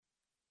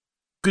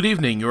Good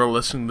evening, you are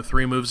listening to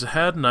Three Moves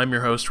Ahead, and I'm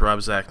your host, Rob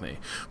Zachney.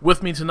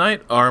 With me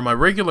tonight are my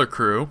regular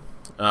crew,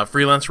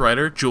 freelance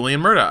writer Julian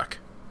Murdoch.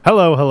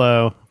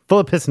 Hello. Full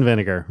of piss and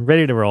vinegar,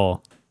 ready to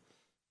roll.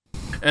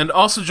 And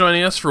also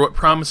joining us for what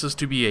promises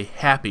to be a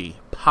happy,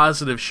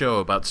 positive show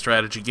about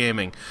strategy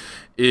gaming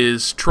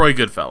is Troy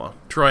Goodfellow.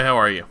 Troy, how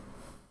are you?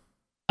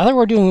 I thought we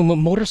were doing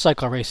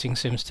motorcycle racing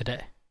sims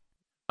today.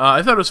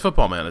 I thought it was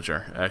Football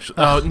Manager, actually.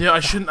 Oh, no, I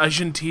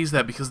shouldn't tease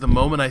that, because the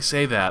moment I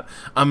say that,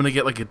 I'm going to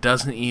get like a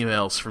dozen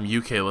emails from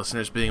UK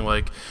listeners being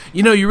like,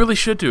 you really really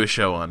should do a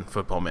show on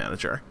Football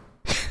Manager.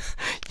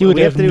 You would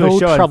we have to do no a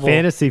show trouble. on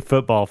fantasy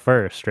football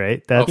first,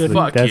 right? That's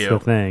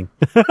the thing.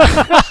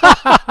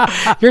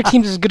 Your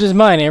team's as good as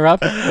mine, eh, Rob?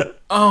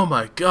 Oh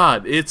my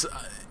god, it's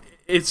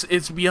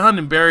beyond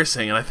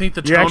embarrassing, and I think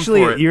the tone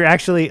for it... You're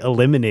actually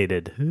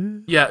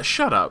eliminated. Yeah,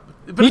 shut up.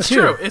 But Me it's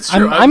too. true. It's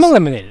true. I'm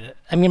eliminated.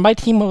 I mean, my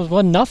team was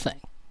 1-0. I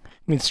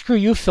mean, screw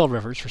you, Phil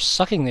Rivers, for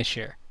sucking this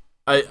year.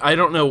 I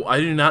don't know. I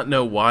do not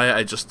know why.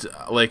 I just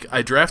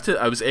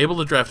I was able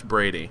to draft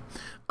Brady.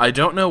 I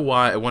don't know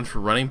why I went for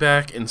running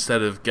back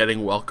instead of getting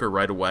Welker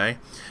right away.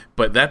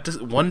 But that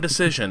one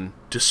decision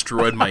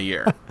destroyed my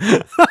year.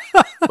 And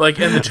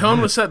the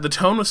tone was set. The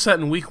tone was set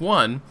in week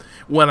 1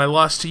 when I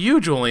lost to you,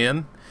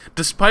 Julian.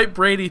 Despite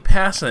Brady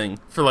passing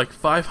for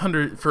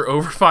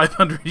over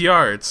 500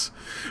 yards,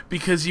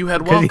 because you had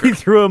Welker. Because he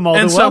threw him all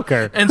to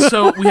Welker. And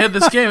so we had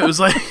this game. It was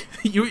like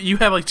you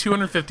had like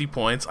 250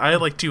 points. I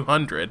had like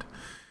 200,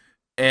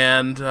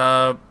 and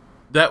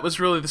that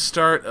was really the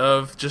start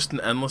of just an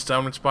endless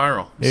downward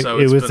spiral.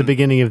 It was the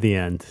beginning of the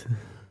end.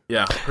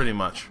 Yeah, pretty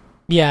much.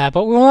 Yeah,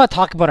 but we will not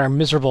talk about our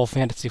miserable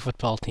fantasy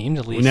football teams,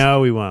 at least. No,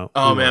 we won't.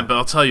 But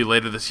I'll tell you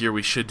later this year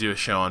we should do a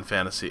show on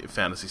fantasy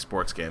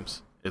sports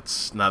games.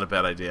 It's not a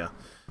bad idea.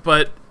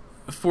 But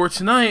for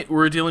tonight,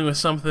 we're dealing with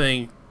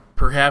something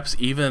perhaps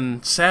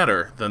even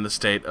sadder than the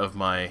state of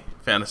my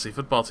fantasy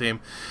football team,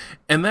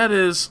 and that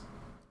is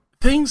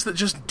things that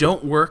just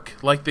don't work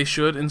like they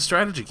should in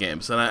strategy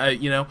games.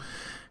 And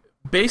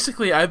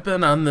basically, I've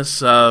been on this,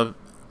 fall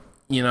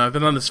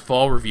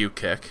review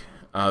kick.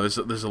 There's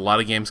a lot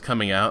of games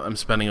coming out. I'm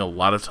spending a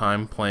lot of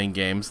time playing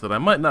games that I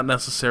might not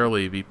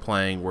necessarily be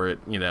playing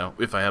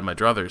if I had my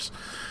druthers.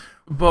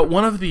 But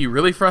one of the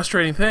really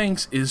frustrating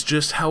things is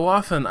just how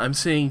often I'm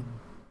seeing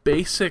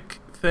basic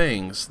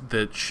things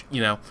that,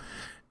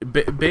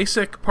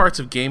 basic parts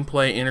of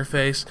gameplay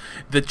interface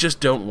that just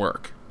don't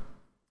work.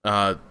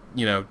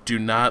 Do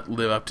not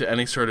live up to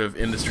any sort of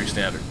industry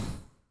standard.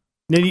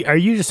 Now, are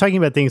you just talking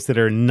about things that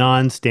are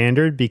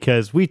non-standard?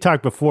 Because we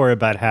talked before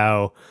about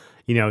how,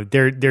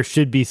 there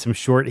should be some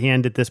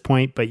shorthand at this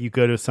point, but you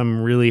go to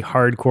some really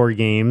hardcore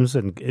games,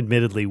 and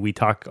admittedly, we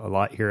talk a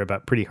lot here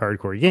about pretty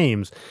hardcore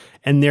games,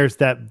 and there's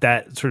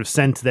that sort of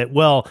sense that,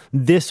 well,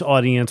 this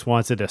audience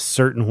wants it a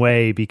certain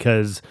way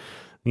because,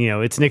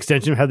 it's an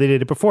extension of how they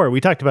did it before.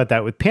 We talked about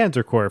that with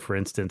Panzer Corps, for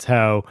instance,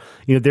 how,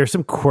 there's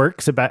some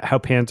quirks about how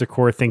Panzer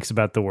Corps thinks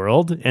about the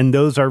world, and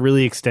those are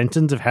really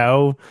extensions of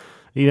how,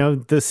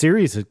 the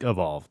series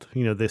evolved,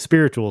 the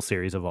spiritual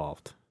series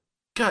evolved.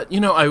 God,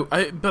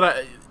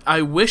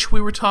 I wish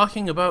we were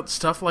talking about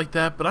stuff like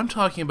that, but I'm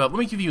talking about... Let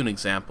me give you an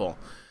example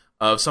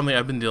of something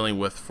I've been dealing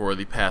with for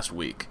the past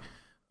week.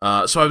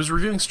 So I was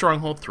reviewing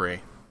Stronghold 3,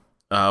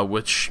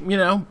 which,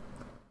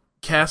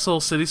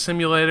 Castle City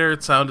Simulator,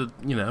 it sounded,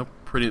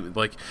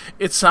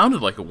 it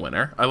sounded like a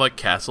winner. I like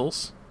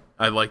castles.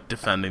 I like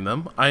defending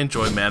them. I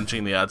enjoy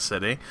managing the odd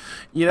city.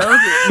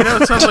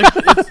 It sounds like,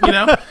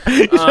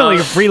 You sound like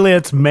a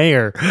freelance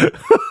mayor.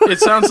 It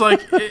sounds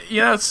like,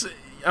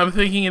 I'm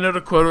thinking,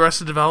 to quote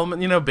Arrested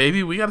Development,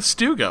 baby, we got a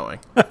stew going.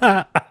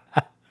 But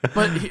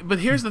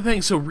here's the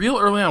thing. So real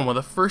early on, one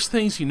of the first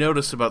things you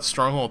notice about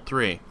Stronghold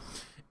 3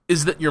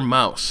 is that your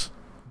mouse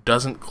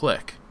doesn't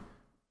click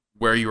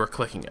where you are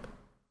clicking it.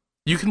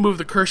 You can move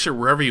the cursor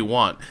wherever you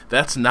want.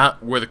 That's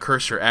not where the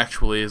cursor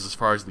actually is as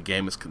far as the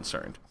game is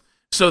concerned.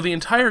 So the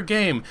entire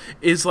game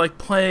is like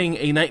playing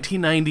a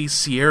 1990s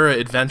Sierra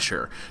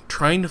adventure,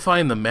 trying to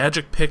find the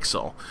magic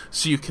pixel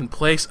so you can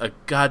place a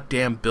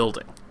goddamn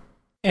building.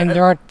 And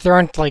there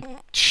aren't like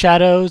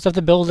shadows of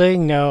the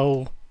building,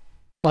 no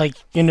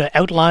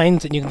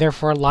outlines, and you can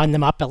therefore line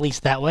them up at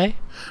least that way.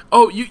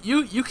 Oh,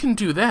 you can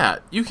do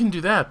that. You can do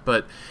that,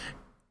 but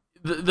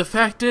the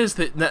fact is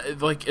that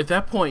at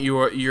that point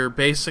you're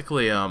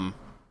basically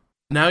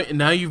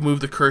now you've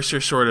moved the cursor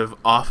sort of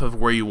off of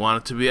where you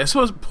want it to be. I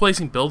suppose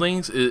placing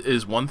buildings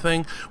is one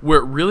thing. Where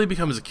it really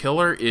becomes a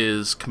killer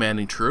is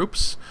commanding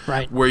troops.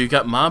 Right. Where you've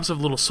got mobs of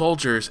little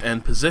soldiers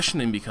and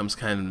positioning becomes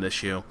kind of an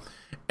issue.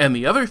 And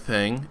the other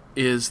thing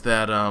is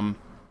that,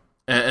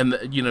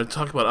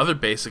 talk about other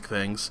basic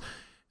things.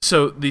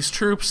 So these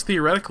troops,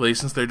 theoretically,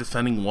 since they're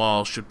defending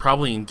walls, should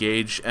probably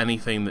engage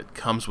anything that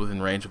comes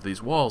within range of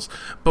these walls.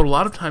 But a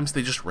lot of times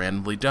they just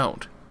randomly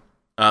don't.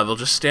 They'll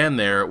just stand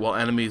there while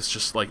enemies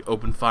just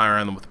open fire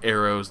on them with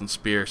arrows and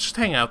spears. Just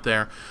hang out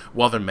there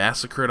while they're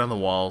massacred on the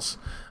walls.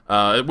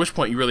 At which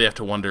point you really have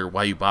to wonder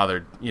why you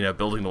bothered,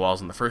 building the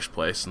walls in the first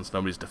place, since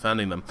nobody's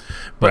defending them.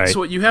 But right. So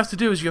what you have to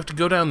do is you have to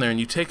go down there and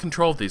you take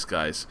control of these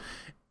guys,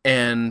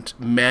 and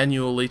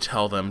manually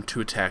tell them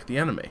to attack the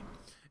enemy.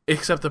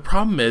 Except the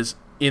problem is,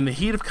 in the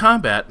heat of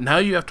combat, now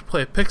you have to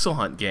play a pixel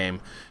hunt game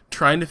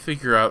trying to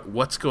figure out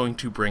what's going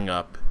to bring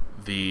up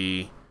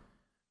the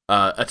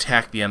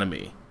attack the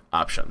enemy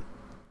option.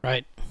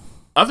 Right.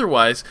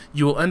 Otherwise,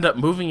 you will end up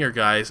moving your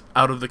guys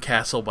out of the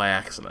castle by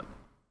accident.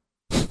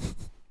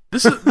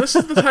 This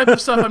is the type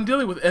of stuff I'm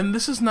dealing with, and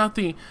this is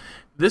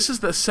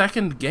the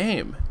second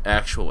game,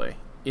 actually,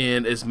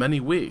 in as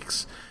many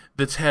weeks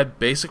that's had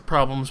basic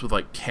problems with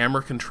like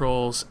camera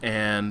controls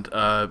and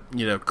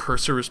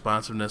cursor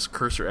responsiveness,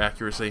 cursor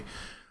accuracy.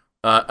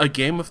 A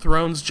Game of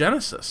Thrones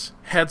Genesis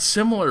had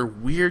similar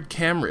weird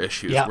camera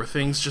issues where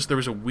there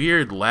was a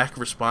weird lack of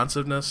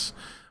responsiveness.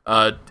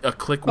 A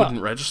click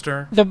wouldn't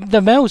register.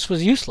 The mouse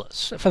was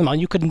useless for the mouse.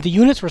 The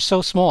units were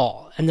so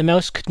small, and the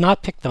mouse could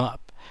not pick them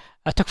up.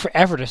 It took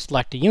forever to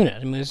select a unit.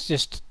 I mean, it was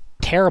just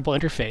terrible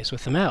interface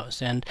with the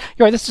mouse. And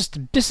you're right, this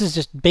is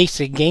just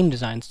basic game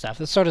design stuff.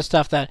 The sort of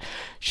stuff that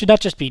should not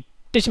just be.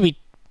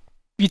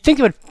 You'd think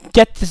it would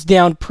get this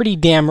down pretty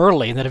damn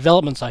early in the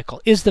development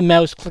cycle. Is the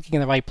mouse clicking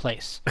in the right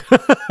place?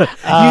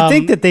 You'd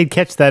think that they'd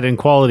catch that in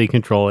quality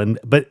control,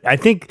 but I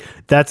think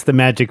that's the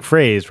magic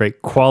phrase, right?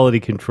 Quality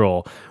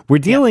control. We're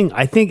dealing,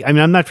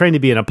 I'm not trying to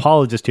be an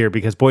apologist here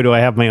because, boy, do I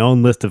have my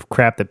own list of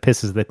crap that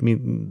pisses me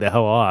the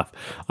hell off.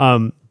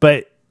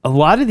 But a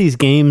lot of these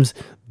games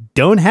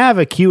don't have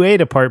a QA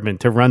department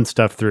to run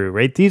stuff through,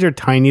 right? These are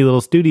tiny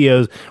little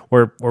studios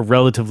or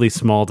relatively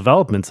small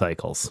development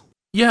cycles.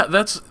 Yeah,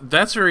 that's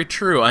very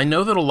true. I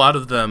know that a lot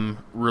of them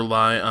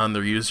rely on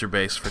their user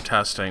base for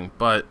testing,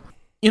 but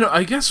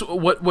I guess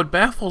what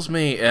baffles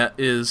me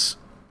is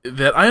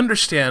that I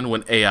understand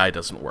when AI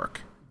doesn't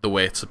work the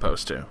way it's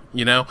supposed to.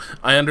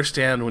 I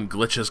understand when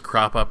glitches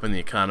crop up in the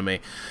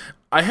economy.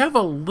 I have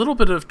a little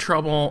bit of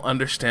trouble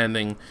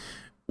understanding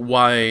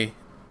why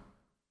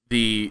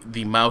the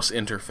mouse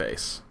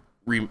interface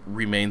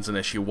remains an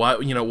issue. Why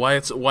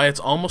it's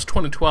almost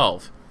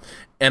 2012.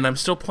 And I'm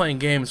still playing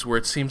games where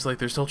it seems like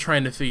they're still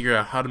trying to figure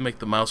out how to make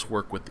the mouse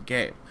work with the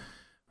game.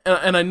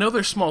 And I know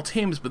they're small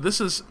teams, but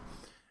this is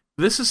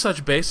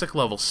such basic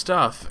level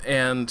stuff.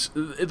 And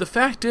the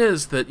fact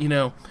is that,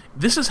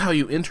 this is how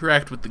you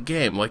interact with the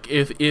game. Like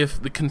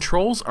if the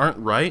controls aren't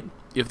right,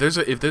 if there's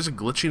a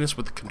glitchiness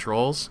with the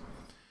controls,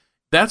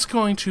 that's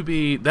going to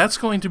be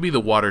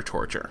the water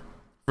torture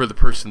for the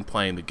person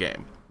playing the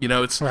game.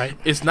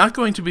 It's not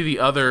going to be the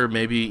other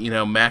maybe,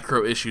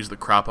 macro issues that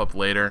crop up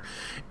later.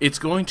 It's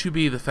going to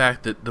be the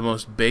fact that the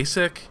most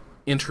basic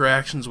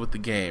interactions with the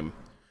game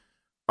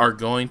are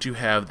going to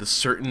have the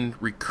certain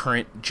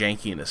recurrent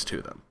jankiness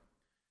to them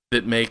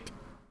that make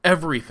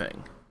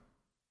everything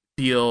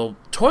feel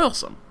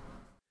toilsome.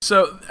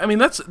 So, I mean,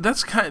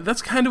 that's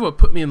kind of what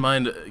put me in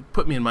mind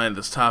of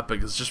this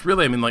topic. Is just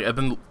really, I've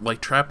been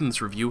trapped in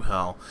this review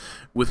hell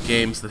with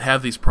games that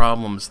have these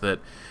problems that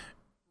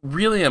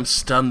really, I'm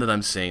stunned that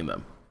I'm seeing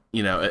them,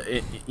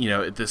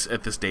 at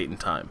this date and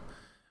time.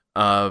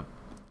 And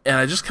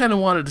I just kind of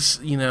wanted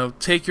to,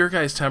 take your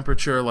guys'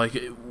 temperature. Like,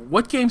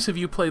 what games have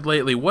you played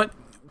lately? What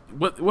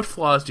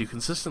flaws do you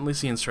consistently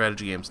see in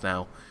strategy games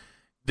now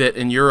that,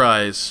 in your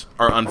eyes,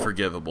 are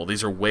unforgivable?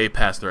 These are way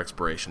past their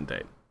expiration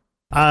date.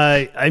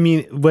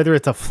 Whether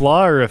it's a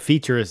flaw or a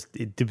feature,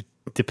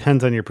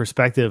 depends on your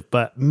perspective.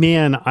 But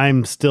man,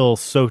 I'm still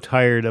so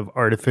tired of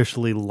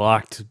artificially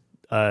locked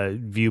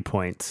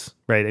viewpoints,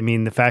 right?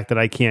 The fact that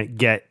I can't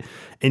get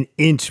an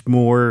inch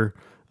more,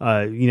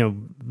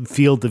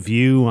 field of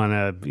view on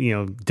a,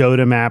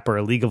 Dota map or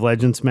a League of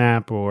Legends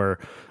map or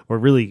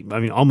really,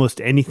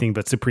 almost anything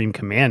but Supreme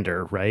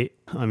Commander, right?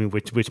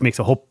 Which makes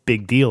a whole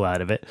big deal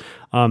out of it.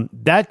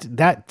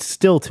 That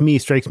still to me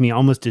strikes me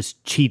almost as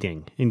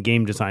cheating in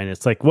game design.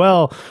 It's like,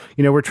 well,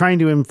 we're trying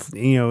to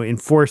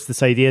enforce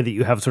this idea that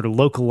you have sort of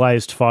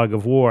localized fog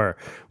of war,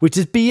 which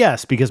is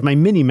BS because my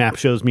mini map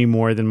shows me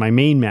more than my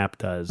main map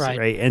does,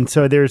 right? And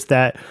so there's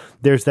that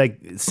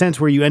sense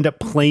where you end up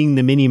playing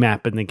the mini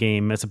map in the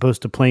game as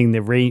opposed to playing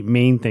the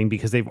main thing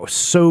because they've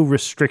so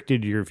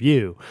restricted your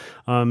view.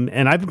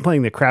 And I've been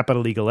playing the crap out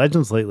of League of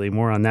Legends lately.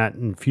 More on that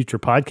in future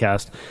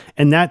podcast.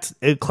 And that's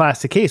a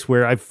classic case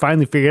where I've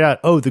finally figured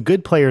out, the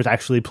good players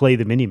actually play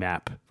the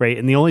minimap, right?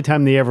 And the only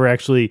time they ever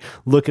actually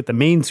look at the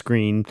main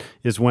screen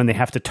is when they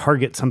have to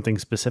target something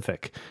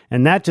specific.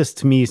 And that just,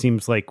 to me,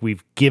 seems like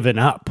we've given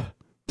up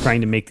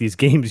trying to make these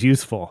games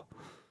useful.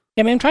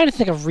 Yeah, I'm trying to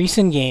think of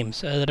recent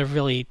games that have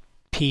really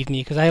peeved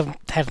me because I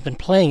haven't been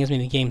playing as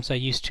many games as I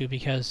used to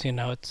because,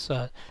 it's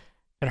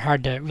been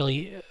hard to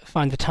really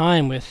find the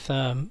time with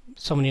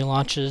so many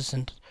launches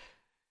and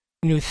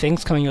new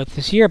things coming out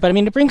this year. But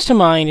it brings to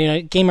mind,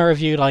 a game I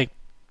reviewed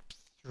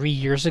 3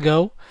 years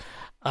ago,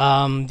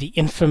 the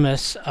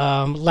infamous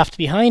Left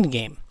Behind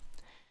game,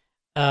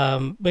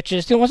 which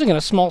is once again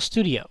a small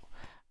studio,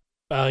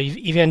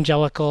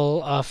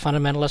 evangelical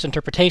fundamentalist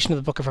interpretation of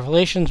the Book of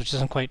Revelations, which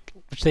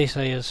they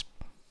say is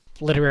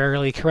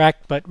literarily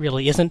correct, but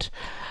really isn't.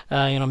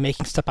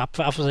 Making stuff up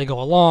as they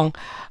go along,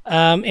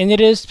 and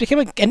it became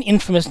an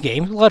infamous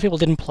game. A lot of people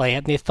didn't play it,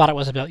 and they thought it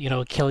was about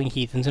killing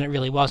heathens, and it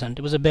really wasn't.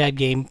 It was a bad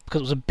game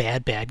because it was a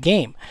bad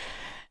game.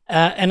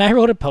 And I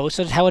wrote a post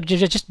on how it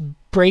just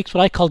breaks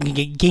what I call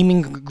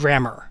gaming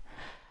grammar.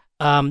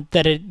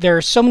 There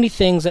are so many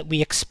things that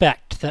we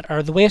expect that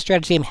are the way a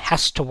strategy game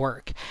has to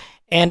work.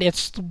 And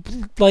it's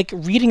like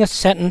reading a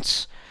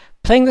sentence.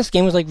 Playing this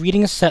game was like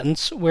reading a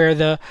sentence where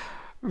the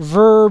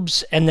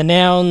verbs and the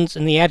nouns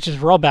and the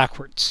adjectives were all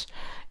backwards.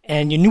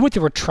 And you knew what they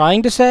were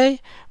trying to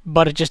say,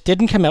 but it just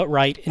didn't come out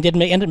right and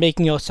didn't end up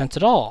making no sense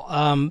at all.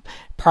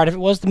 Part of it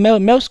was the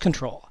mouse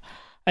control.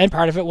 And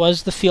part of it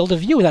was the field of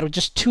view, and that was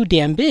just too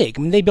damn big.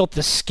 I mean, they built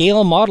the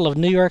scale model of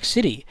New York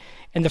City.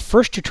 And the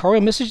first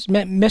tutorial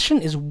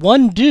mission is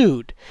one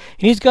dude.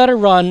 And he's got to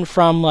run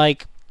from,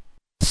 like,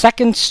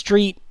 2nd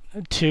Street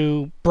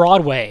to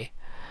Broadway,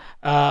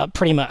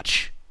 pretty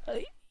much,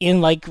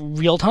 in, like,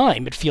 real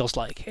time, it feels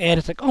like. And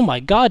it's like, oh my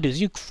god, dude, are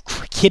you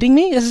kidding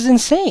me? This is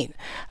insane.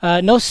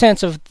 No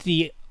sense of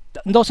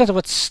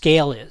what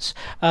scale is.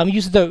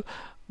 Use the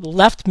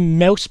left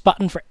mouse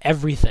button for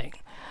everything.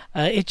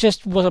 It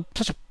just was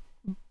such a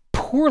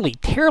poorly,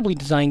 terribly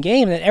designed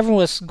game that everyone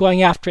was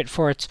going after it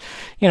for its,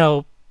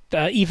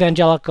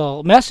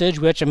 evangelical message,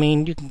 which, I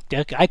mean,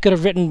 I could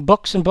have written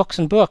books and books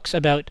and books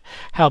about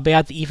how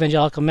bad the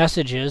evangelical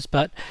message is,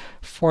 but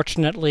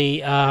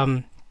fortunately,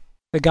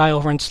 the guy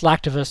over in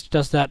Slacktivist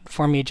does that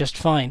for me just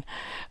fine,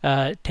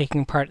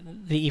 taking apart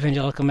the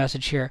evangelical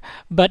message here.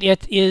 But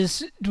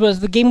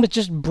the game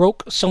just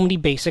broke so many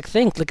basic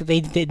things. Like, they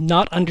did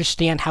not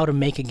understand how to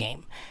make a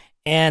game.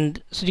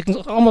 And so you can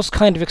almost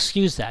kind of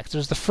excuse that, because it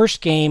was the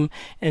first game,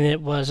 and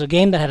it was a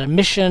game that had a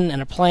mission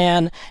and a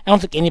plan. I don't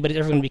think anybody's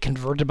ever going to be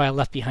converted by a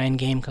Left Behind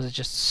game, because it's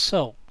just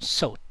so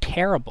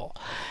terrible.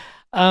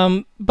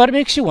 But it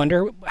makes you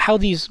wonder how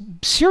these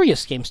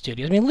serious game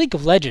studios, I mean, League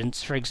of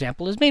Legends, for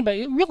example, is made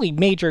by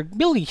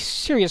really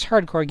serious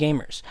hardcore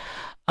gamers.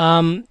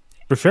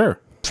 For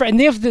sure. And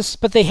they have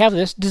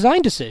this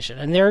design decision,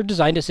 and their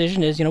design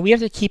decision is, we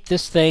have to keep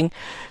this thing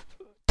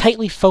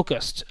tightly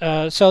focused,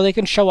 so they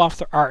can show off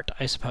their art,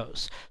 I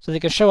suppose. So they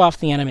can show off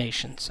the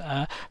animations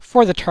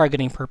for the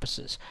targeting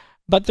purposes.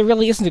 But there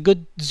really isn't a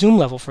good zoom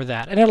level for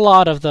that. And in a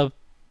lot of the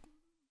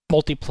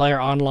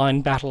multiplayer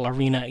online battle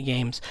arena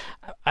games,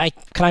 I'm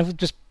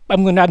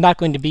not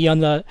going to be on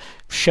the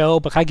show,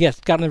 but I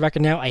got on the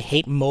record now. I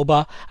hate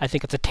MOBA. I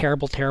think it's a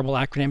terrible, terrible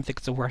acronym. I think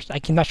it's the worst.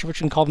 I'm not sure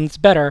which one called them. It's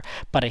better,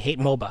 but I hate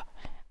MOBA.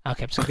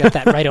 Okay, so we got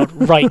that right out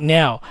right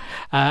now.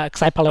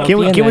 Because I probably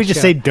can we just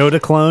say Dota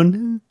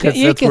clone? Then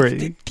you're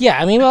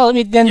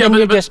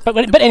just.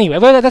 But anyway,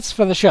 that's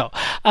for the show.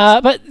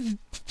 But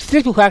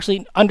people who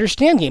actually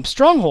understand games,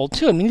 Stronghold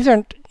too. I mean,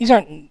 these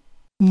aren't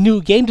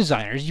new game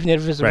designers, even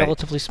if it's a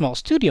relatively small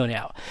studio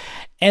now,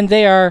 and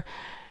they are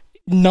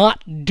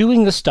not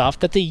doing the stuff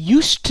that they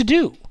used to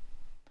do.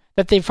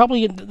 That they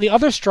probably the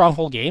other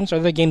Stronghold games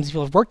or the games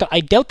people have worked on. I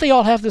doubt they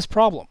all have this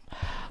problem.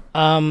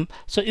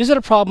 So is it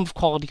a problem of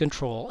quality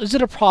control? Is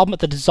it a problem at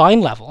the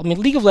design level? I mean,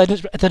 League of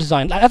Legends at the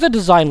design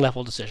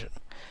level decision.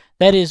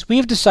 That is,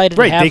 we've decided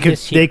to have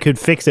this here. They could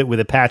fix it with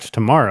a patch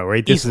tomorrow,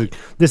 right? This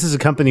is a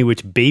company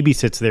which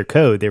babysits their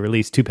code. They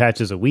release 2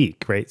 patches a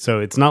week, right? So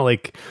it's not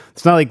like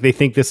they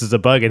think this is a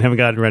bug and haven't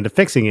gotten around to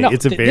fixing it. No,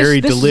 it's a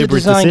very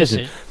deliberate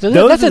decision. So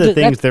those are the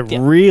things that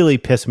really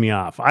piss me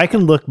off. I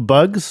can look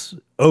bugs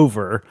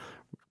over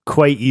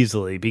quite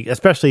easily,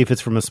 especially if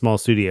it's from a small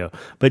studio.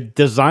 But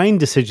design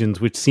decisions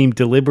which seem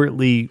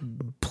deliberately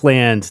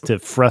planned to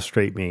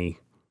frustrate me,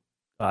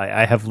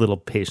 I have little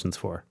patience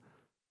for.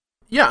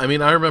 Yeah, I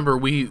mean, I remember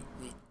we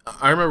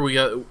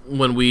got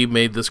when we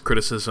made this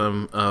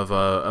criticism of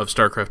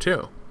StarCraft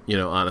 2.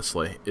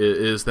 Honestly,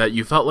 is that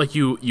you felt like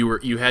you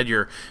had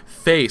your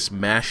face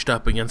mashed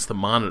up against the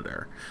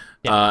monitor,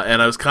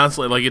 and I was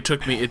constantly like, it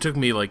took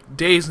me like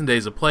days and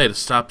days of play to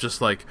stop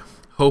just like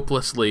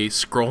hopelessly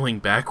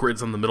scrolling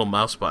backwards on the middle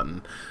mouse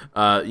button,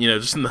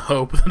 just in the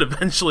hope that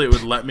eventually it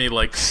would let me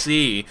like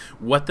see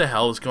what the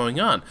hell is going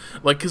on,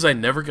 like, because I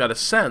never got a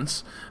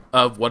sense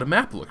of what a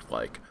map looked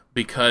like.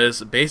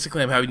 Because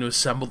basically I'm having to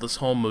assemble this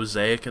whole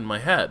mosaic in my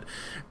head,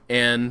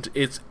 and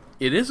it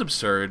is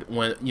absurd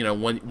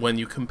when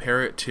you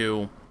compare it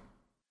to.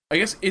 I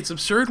guess it's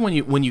absurd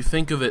when you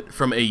think of it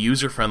from a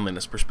user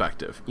friendliness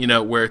perspective.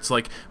 Where it's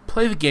like,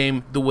 play the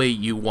game the way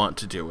you want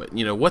to do it.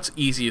 What's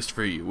easiest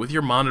for you with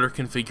your monitor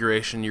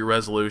configuration, your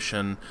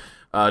resolution,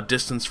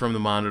 distance from the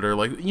monitor.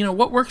 Like,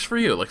 what works for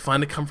you. Like,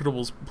 find a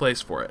comfortable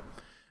place for it.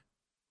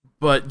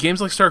 But games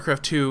like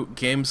StarCraft 2,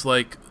 games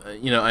like,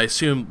 I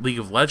assume League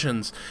of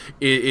Legends,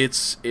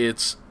 it's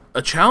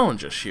a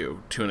challenge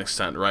issue to an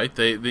extent, right?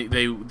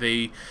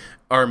 They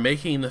are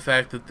making the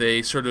fact that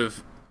they sort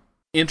of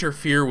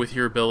interfere with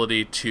your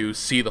ability to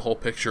see the whole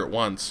picture at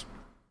once.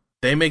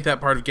 They make that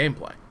part of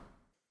gameplay,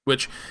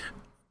 which,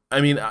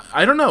 I mean,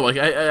 I don't know. Like,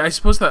 I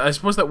suppose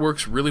that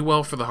works really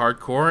well for the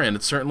hardcore, and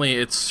it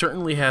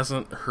certainly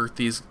hasn't hurt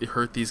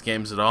these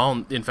games at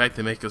all. In fact,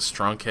 they make a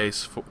strong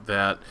case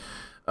that.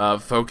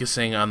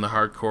 Focusing on the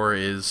hardcore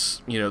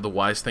is, the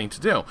wise thing to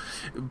do.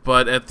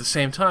 But at the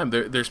same time,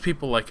 there's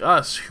people like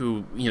us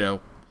who, we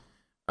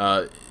aren't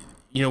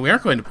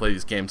going to play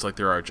these games like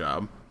they're our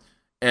job.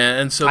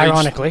 And so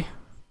ironically.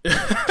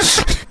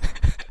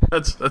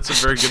 That's a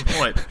very good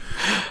point.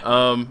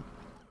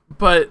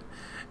 But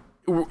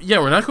yeah,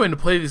 we're not going to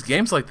play these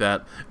games like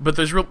that. But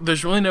there's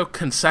really no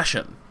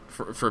concession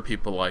for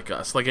people like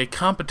us, like a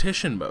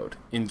competition mode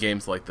in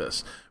games like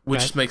this,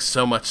 which just makes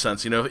so much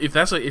sense. If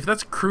that's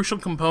a crucial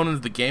component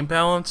of the game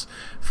balance,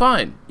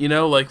 fine.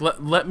 Like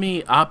let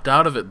me opt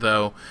out of it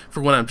though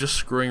for when I'm just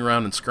screwing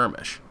around in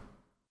skirmish.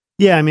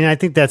 Yeah, I mean, I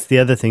think that's the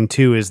other thing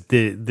too, is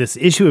this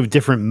issue of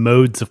different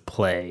modes of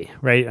play,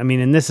 right? I mean,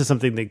 and this is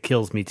something that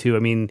kills me too. I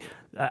mean,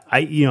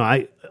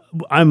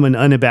 I'm an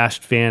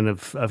unabashed fan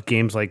of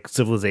games like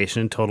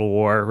Civilization, Total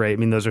War, right? I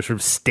mean, those are sort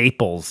of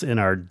staples in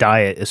our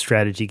diet as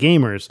strategy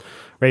gamers,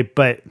 right?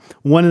 But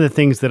one of the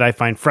things that I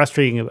find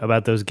frustrating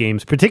about those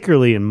games,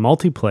 particularly in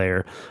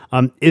multiplayer,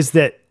 is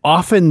that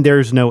often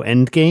there's no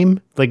end game.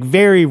 Like,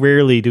 very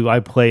rarely do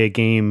I play a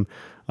game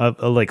of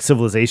like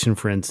Civilization,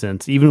 for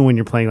instance, even when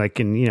you're playing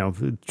like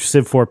in,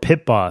 Civ 4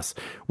 Pit Boss,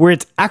 where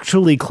it's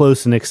actually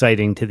close and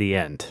exciting to the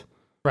end.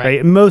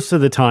 Right. Most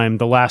of the time,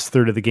 the last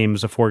third of the game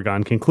is a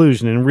foregone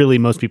conclusion, and really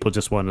most people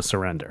just want to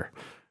surrender.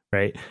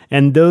 Right.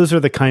 And those are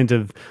the kinds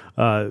of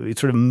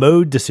sort of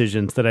mode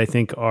decisions that I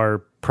think are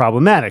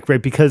problematic,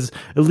 right? Because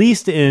at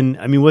least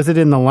was it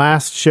in the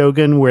last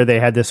Shogun where they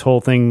had this whole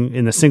thing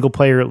in the single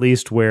player, at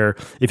least, where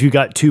if you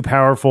got too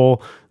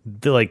powerful,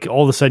 like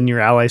all of a sudden your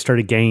allies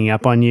started ganging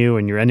up on you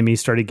and your enemies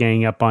started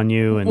ganging up on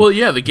you. And well,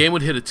 yeah, the game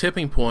would hit a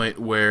tipping point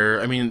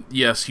where,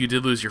 yes, you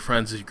did lose your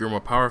friends as you grew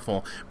more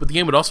powerful, but the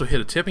game would also hit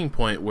a tipping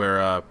point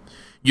where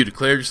you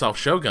declared yourself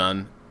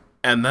Shogun,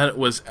 and then it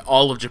was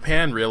all of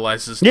Japan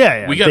realizes, we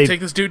got to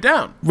take this dude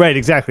down. Right,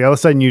 exactly. All of a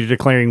sudden you're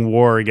declaring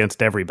war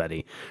against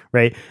everybody,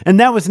 right?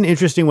 And that was an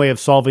interesting way of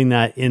solving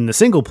that in the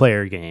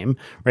single-player game,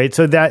 right?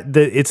 So that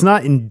it's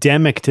not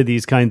endemic to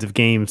these kinds of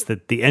games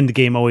that the end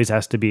game always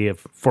has to be a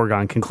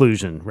foregone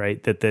conclusion,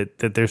 right? That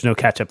there's no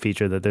catch-up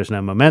feature, that there's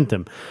no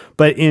momentum.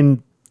 But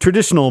in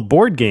traditional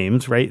board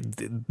games, right,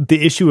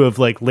 the issue of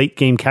like late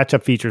game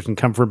catch-up features and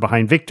come from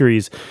behind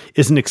victories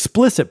is an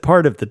explicit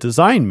part of the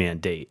design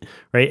mandate,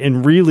 right?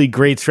 And really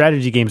great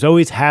strategy games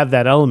always have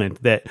that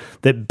element that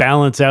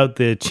balance out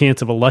the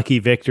chance of a lucky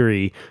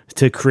victory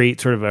to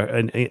create sort of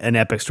an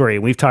epic story.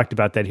 And we've talked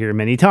about that here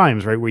many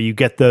times, right? Where you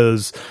get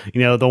those,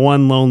 the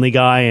one lonely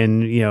guy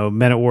in,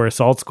 Men at War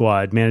Assault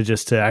Squad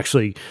manages to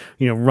actually,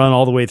 run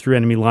all the way through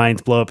enemy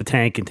lines, blow up a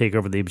tank and take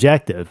over the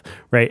objective,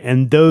 right?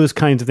 And those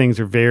kinds of things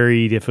are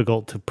very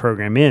difficult to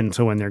program in.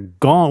 So when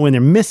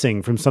they're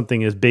missing from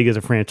something as big as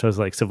a franchise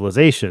like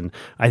Civilization,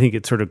 I think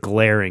it's sort of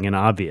glaring and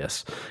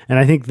obvious. And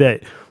I think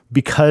that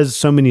because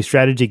so many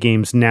strategy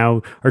games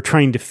now are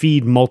trying to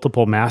feed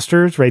multiple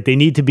masters, right? They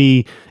need to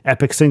be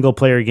epic single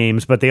player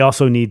games, but they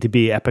also need to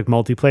be epic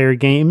multiplayer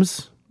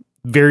games.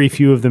 Very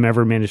few of them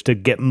ever manage to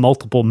get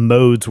multiple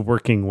modes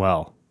working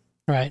well.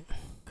 Right.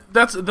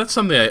 That's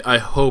something I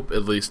hope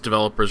at least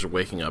developers are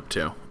waking up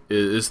to,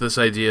 is this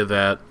idea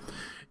that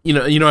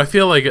I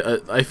feel like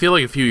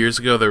a few years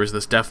ago there was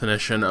this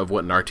definition of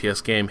what an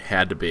RTS game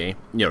had to be.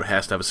 It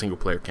has to have a single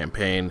player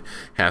campaign,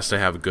 has to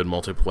have a good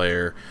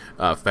multiplayer,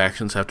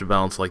 factions have to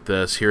balance like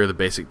this. Here are the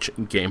basic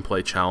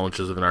gameplay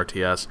challenges of an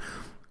RTS.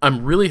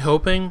 I'm really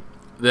hoping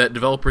that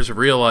developers have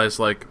realized,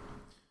 like,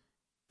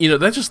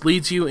 that just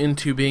leads you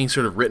into being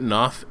sort of written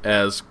off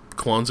as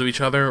clones of each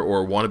other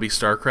or wannabe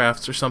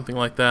StarCrafts or something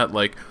like that.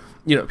 Like,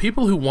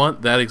 people who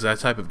want that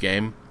exact type of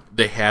game,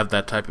 they have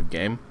that type of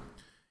game.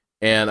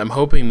 And I'm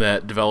hoping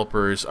that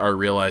developers are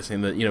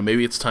realizing that,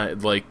 maybe it's time,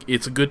 like,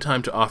 it's a good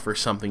time to offer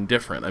something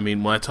different. I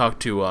mean, when I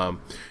talked to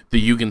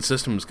the Yugen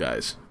Systems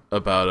guys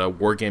about a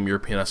Wargame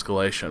European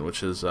Escalation,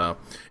 which is,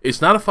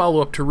 it's not a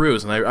follow-up to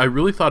Ruse, and I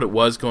really thought it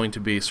was going to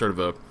be sort of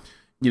a,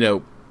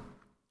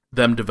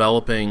 them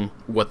developing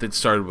what they'd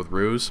started with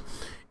Ruse.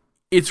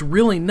 It's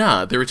really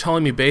not. They were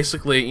telling me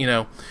basically,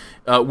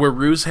 where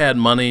Ruse had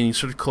money and you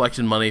sort of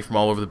collected money from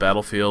all over the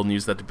battlefield and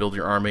used that to build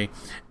your army,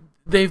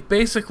 they've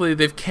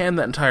canned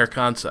that entire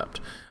concept.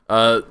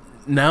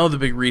 Now the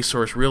big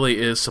resource really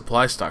is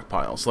supply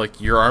stockpiles.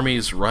 Like, your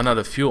armies run out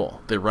of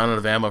fuel. They run out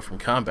of ammo from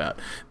combat.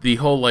 The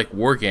whole, like,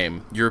 war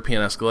game,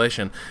 European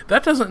Escalation,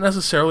 that doesn't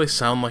necessarily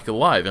sound like a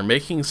lie. They're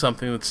making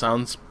something that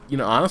sounds,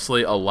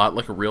 honestly, a lot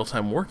like a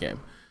real-time war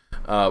game,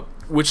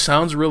 which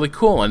sounds really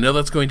cool. I know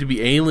that's going to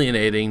be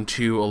alienating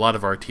to a lot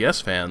of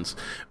RTS fans,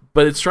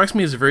 but it strikes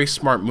me as a very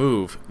smart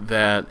move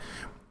that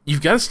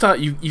you've got to stop.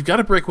 You've got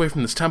to break away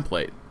from this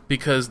template,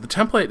 because the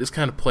template is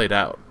kind of played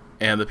out,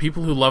 and the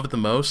people who love it the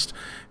most,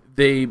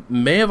 they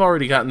may have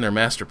already gotten their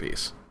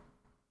masterpiece.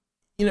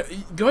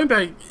 Going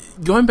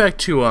back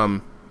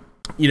to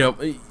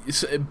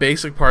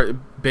basic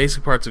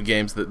parts of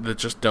games that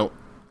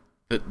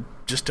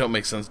just don't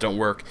make sense, don't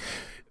work.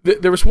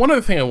 There was one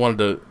other thing I wanted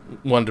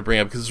to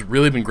bring up, because it's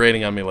really been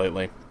grating on me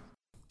lately,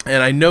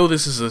 and I know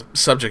this is a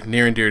subject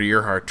near and dear to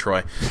your heart,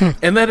 Troy,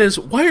 and that is,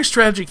 why are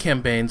strategy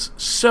campaigns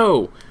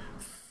so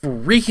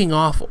freaking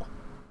awful?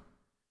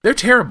 They're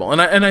terrible,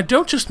 and I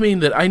don't just mean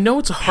that. I know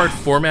it's a hard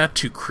format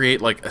to create,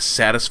 like, a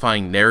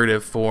satisfying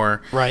narrative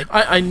for. Right.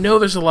 I know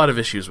there's a lot of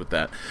issues with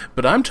that,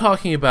 but I'm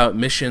talking about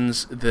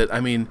missions that,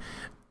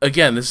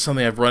 again, this is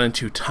something I've run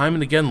into time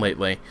and again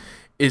lately,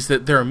 is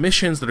that there are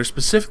missions that are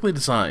specifically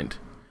designed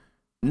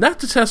not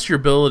to test your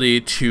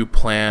ability to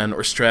plan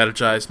or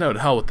strategize. No, to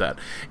hell with that.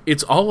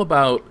 It's all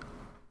about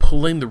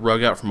pulling the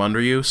rug out from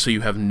under you so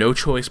you have no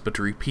choice but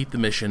to repeat the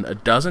mission a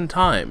dozen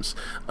times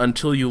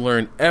until you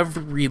learn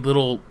every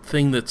little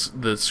thing that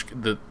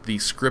the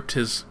script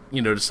has,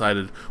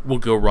 decided will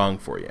go wrong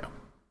for you.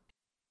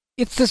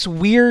 It's this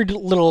weird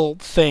little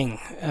thing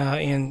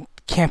in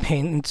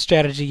campaign and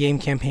strategy game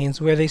campaigns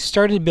where they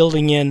started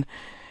building in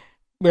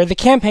where the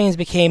campaigns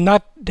became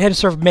they had to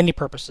serve many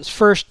purposes.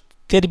 First,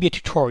 they had to be a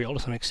tutorial to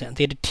some extent.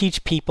 They had to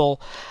teach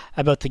people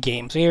about the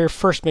game. So your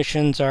first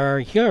missions are,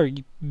 here,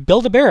 you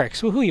build a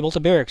barracks. Woohoo, you built a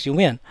barracks, you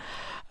win.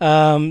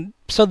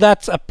 So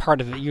that's a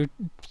part of it. You're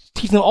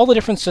teaching them all the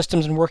different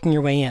systems and working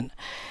your way in.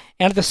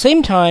 And at the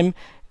same time,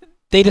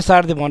 they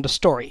decided they wanted a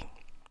story.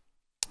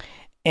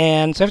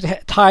 And so you have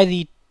to tie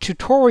the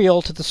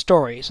tutorial to the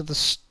story. So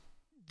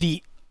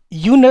the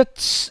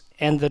units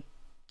and the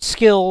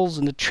skills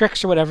and the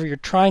tricks or whatever you're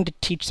trying to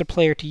teach the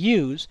player to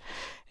use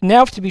now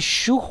have to be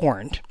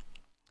shoehorned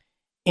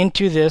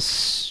into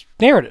this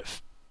narrative,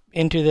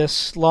 into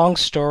this long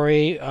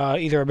story,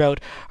 either about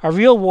a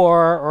real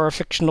war or a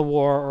fictional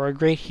war or a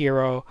great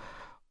hero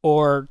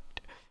or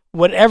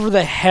whatever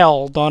the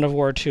hell Dawn of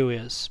War 2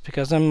 is,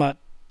 because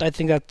I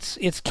think that's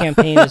its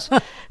campaign is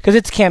because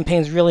its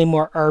campaign is really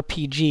more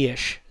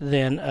RPG-ish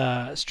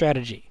than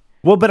strategy.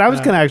 Well, but I was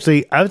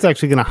actually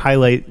going to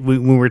highlight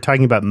when we were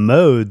talking about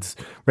modes,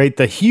 right?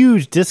 The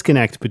huge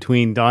disconnect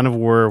between Dawn of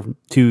War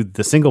 2,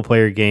 the single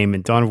player game,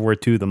 and Dawn of War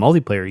 2, the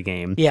multiplayer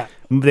game. Yeah.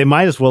 They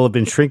might as well have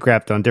been shrink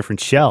wrapped on different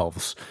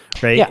shelves,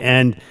 right? Yeah.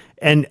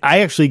 And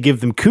I actually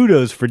give them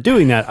kudos for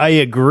doing that. I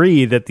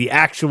agree that the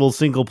actual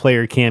single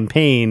player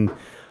campaign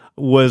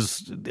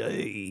was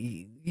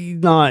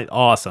not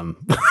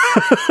awesome.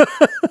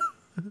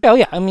 Well,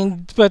 yeah, I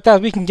mean, but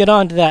we can get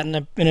on to that in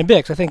a bit,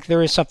 because I think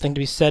there is something to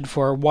be said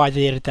for why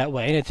they did it that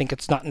way, and I think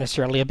it's not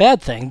necessarily a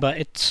bad thing, but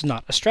it's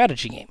not a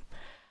strategy game.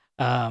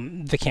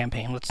 The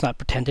campaign, let's not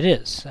pretend it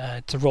is.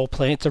 It's a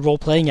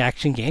role-playing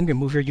action game. You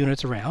move your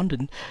units around,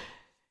 and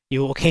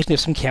you will occasionally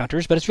have some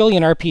counters, but it's really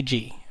an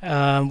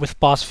RPG with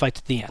boss fights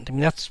at the end. I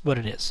mean, that's what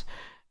it is,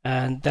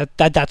 and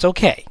that's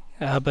okay.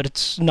 But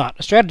it's not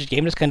a strategy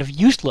game. It's kind of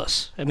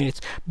useless. I mean,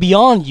 it's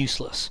beyond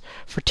useless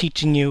for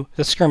teaching you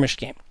the skirmish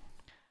game.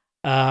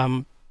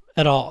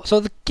 At all.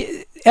 So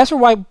as for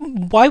why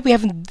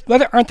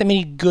there aren't that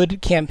many good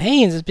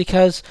campaigns is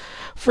because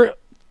for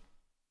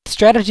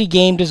strategy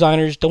game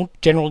designers don't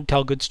generally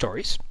tell good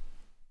stories.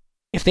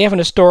 If they have an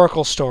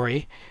historical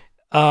story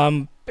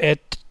to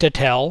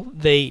tell,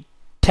 they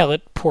tell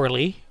it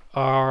poorly,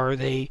 or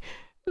they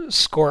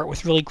score it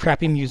with really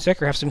crappy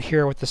music, or have some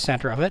hero at the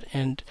center of it,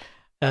 and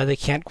they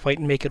can't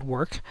quite make it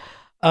work.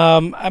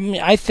 I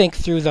mean, I think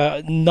through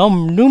the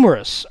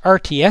numerous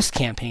RTS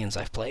campaigns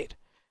I've played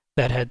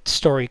that had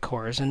story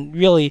cores, and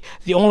really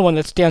the only one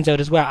that stands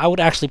out as well, I would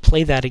actually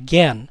play that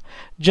again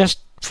just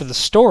for the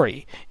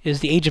story,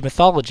 is the Age of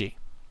Mythology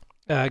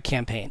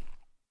campaign,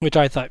 which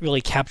I thought really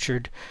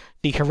captured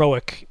the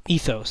heroic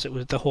ethos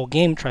that the whole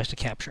game tries to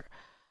capture.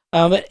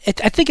 But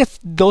I think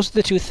those are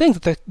the two things.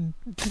 The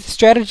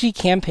strategy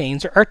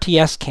campaigns, or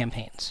RTS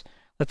campaigns,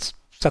 let's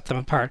set them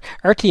apart.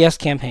 RTS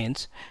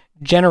campaigns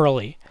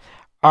generally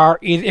are,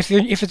 if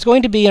it's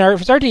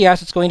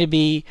RTS, it's going to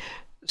be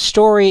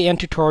story and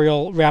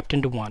tutorial wrapped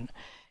into one.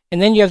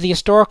 And then you have the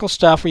historical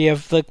stuff where you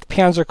have the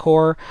Panzer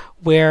Corps,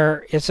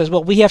 where it says,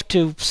 well, we have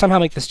to somehow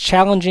make this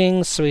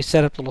challenging, so we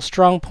set up little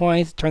strong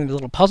points, turn them into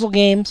little puzzle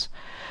games.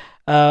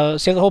 So you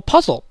have the whole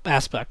puzzle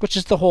aspect, which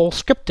is the whole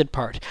scripted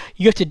part.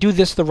 You have to do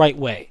this the right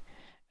way.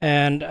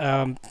 And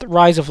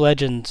Rise of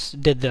Legends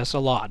did this a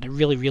lot. It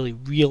really, really,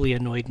 really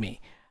annoyed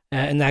me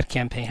in that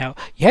campaign, how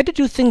you had to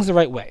do things the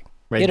right way.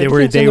 Right,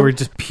 they were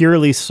just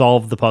purely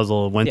solve the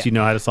puzzle. Once you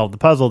know how to solve the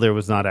puzzle, there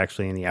was not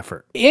actually any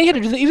effort. Yeah, you had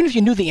to do that. Even if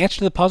you knew the answer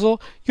to the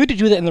puzzle, you had to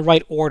do that in the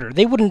right order.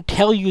 They wouldn't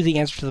tell you the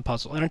answer to the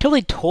puzzle, and until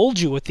they told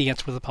you what the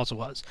answer to the puzzle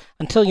was,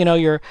 until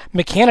your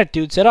mechanic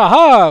dude said,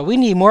 "Aha, we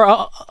need more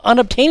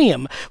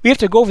unobtainium. We have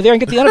to go over there and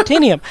get the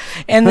unobtainium,"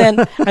 and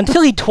then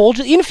until he told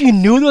you, even if you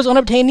knew there was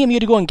unobtainium, you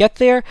had to go and get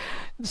there.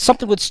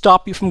 Something would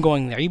stop you from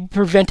going there. You'd be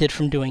prevented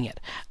from doing it.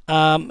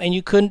 And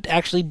you couldn't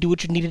actually do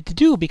what you needed to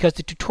do because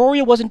the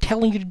tutorial wasn't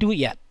telling you to do it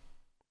yet.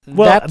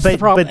 Well, that's the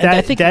problem.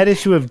 But that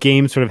issue of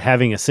games sort of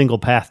having a single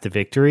path to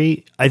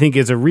victory, I think,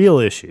 is a real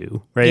issue,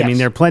 right? Yes. I mean,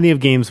 there are plenty of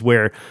games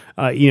where,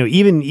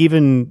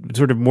 even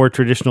sort of more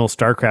traditional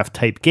StarCraft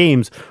type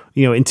games,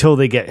 until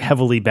they get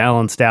heavily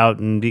balanced out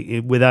and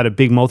without a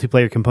big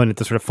multiplayer component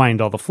to sort of find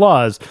all the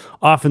flaws,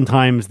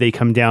 oftentimes they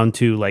come down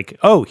to like,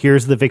 oh,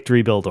 here's the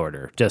victory build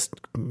order. Just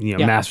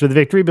master the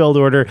victory build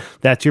order.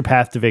 That's your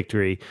path to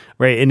victory,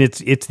 right? And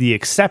it's the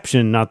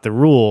exception, not the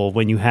rule,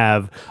 when you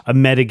have a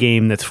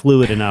metagame that's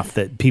fluid enough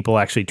that people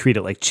actually treat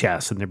it like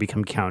chess and there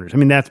become counters. I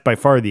mean, that's by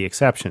far the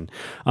exception.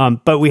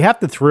 But we have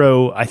to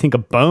throw, I think, a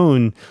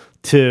bone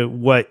to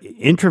what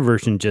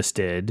Introversion just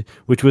did,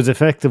 which was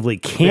effectively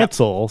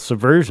cancel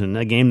Subversion,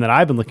 a game that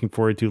I've been looking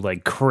forward to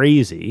like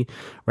crazy,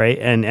 right?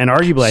 And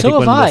arguably,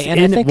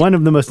 I think one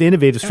of the most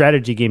innovative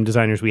strategy game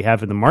designers we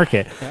have in the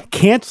market,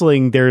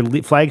 canceling their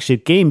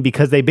flagship game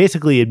because they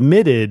basically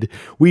admitted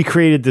we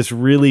created this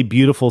really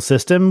beautiful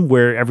system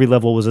where every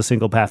level was a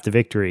single path to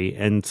victory.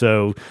 And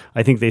so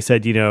I think they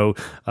said,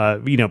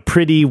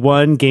 pretty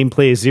 1,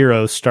 gameplay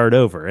 0, start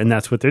over, and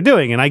that's what they're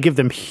doing. And I give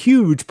them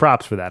huge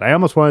props for that. I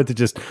almost wanted to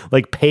just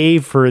like pay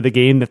for the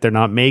game that they're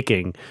not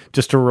making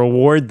just to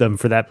reward them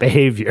for that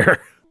behavior.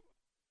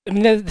 I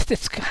mean,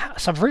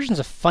 Subversion's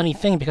a funny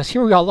thing because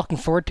here we are looking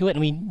forward to it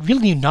and we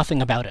really knew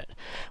nothing about it.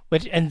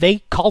 And they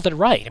called it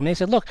right. I mean, they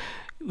said, look,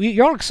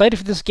 you're all excited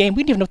for this game.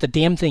 We don't even know what the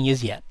damn thing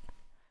is yet.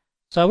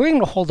 So we're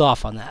going to hold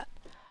off on that.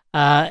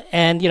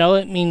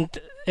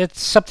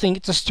 It's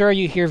a story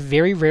you hear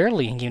very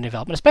rarely in game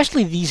development,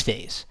 especially these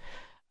days.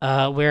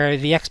 Where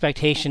the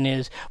expectation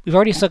is we've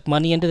already sunk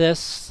money into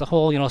this, the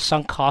whole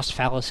sunk cost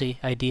fallacy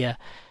idea.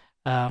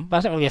 But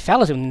it's not really a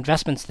fallacy when the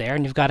investment's there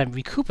and you've got to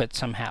recoup it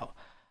somehow.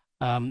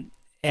 And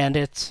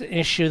it's an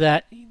issue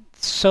that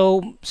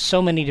so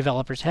many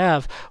developers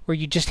have, where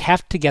you just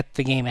have to get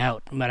the game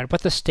out, no matter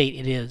what the state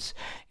it is.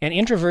 And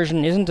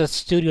Introversion isn't a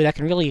studio that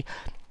can really.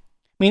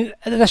 I mean,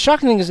 the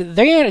shocking thing is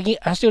they're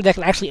a studio that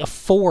can actually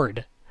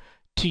afford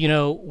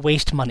to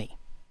waste money,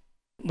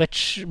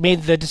 which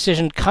made the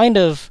decision kind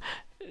of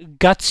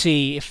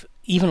gutsy,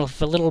 even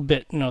if a little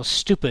bit,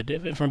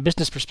 stupid from a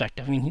business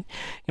perspective. I mean,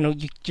 you're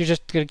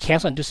just going to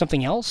cancel and do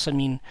something else. I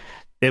mean,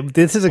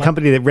 this is a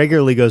company that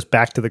regularly goes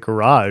back to the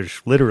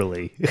garage,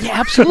 literally. Yeah,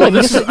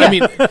 absolutely. I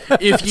mean,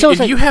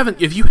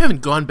 if you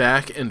haven't gone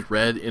back and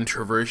read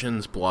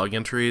Introversion's blog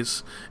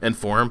entries and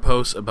forum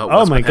posts about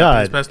what's been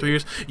happening these past 3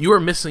 years, you are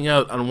missing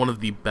out on one of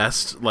the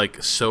best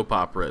like soap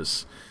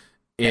operas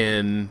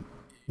in.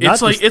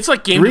 It's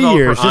like game 3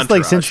 years, just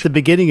like since the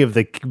beginning of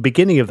the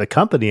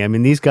company. I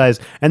mean, these guys,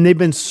 and they've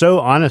been so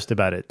honest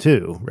about it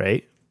too,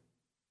 right?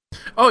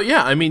 Oh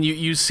yeah, I mean,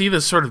 you see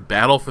this sort of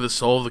battle for the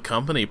soul of the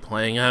company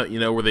playing out,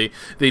 where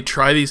they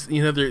try these,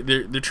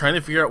 they're trying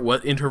to figure out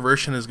what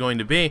Introversion is going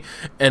to be,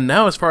 and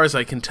now, as far as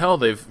I can tell,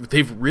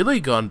 they've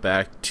really gone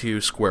back to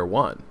square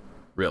one,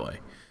 really,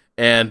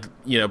 and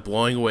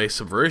blowing away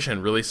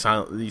Subversion really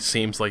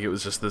seems like it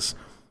was just this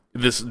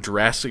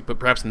drastic but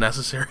perhaps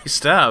necessary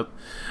step,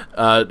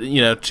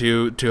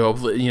 to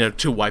hopefully,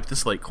 to wipe the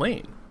slate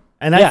clean.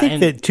 And I think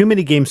that too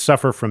many games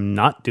suffer from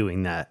not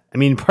doing that. I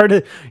mean, part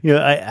of,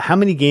 how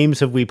many games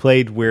have we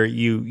played where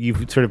you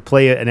sort of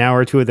play an hour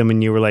or two of them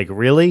and you were like,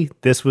 really?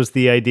 This was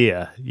the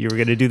idea. You were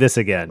going to do this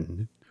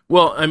again.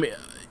 Well, I mean,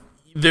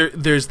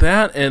 there's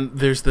that, and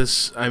there's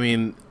this, I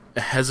mean,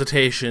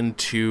 hesitation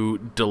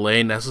to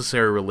delay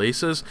necessary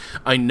releases.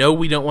 I know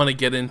we don't want to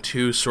get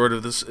into Sword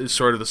of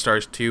the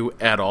Stars 2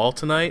 at all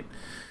tonight,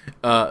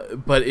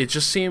 but it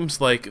just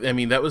seems like, I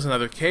mean, that was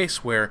another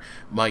case where,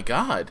 my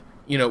God,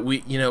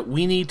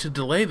 we need to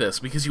delay this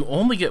because you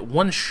only get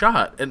one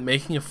shot at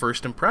making a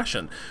first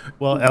impression.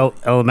 Well,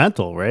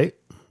 Elemental, right?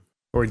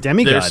 Or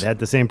Demigod had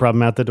the same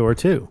problem out the door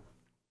too.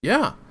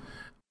 Yeah,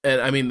 and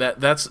I mean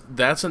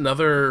that's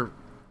another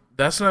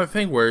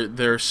thing where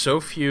there are so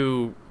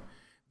few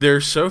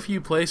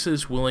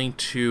places willing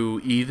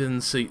to even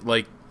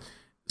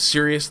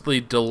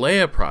seriously delay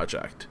a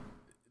project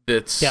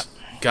that's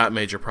got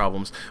major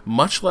problems,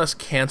 much less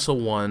cancel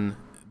one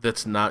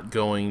that's not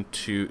going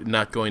to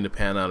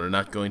pan out or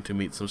not going to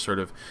meet some sort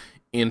of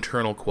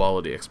internal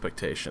quality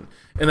expectation.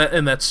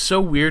 And that's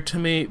so weird to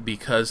me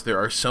because there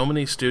are so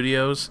many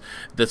studios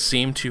that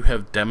seem to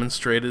have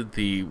demonstrated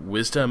the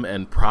wisdom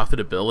and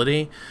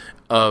profitability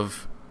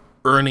of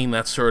earning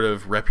that sort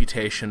of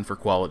reputation for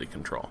quality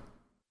control.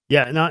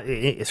 Yeah,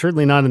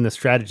 certainly not in the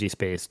strategy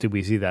space do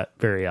we see that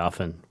very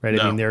often, right?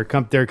 No. I mean, there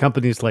are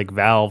companies like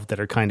Valve that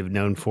are kind of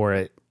known for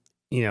it,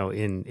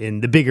 in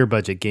the bigger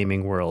budget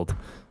gaming world.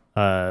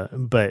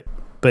 But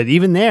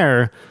even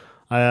there,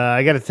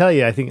 I got to tell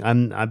you, I think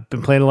I've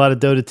been playing a lot of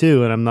Dota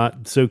 2, and I'm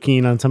not so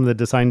keen on some of the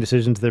design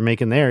decisions they're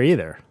making there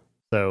either.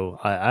 So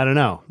I don't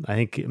know. I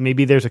think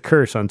maybe there's a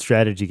curse on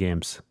strategy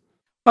games.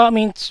 Well, I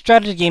mean,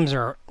 strategy games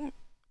they're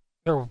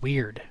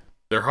weird.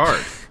 They're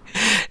hard.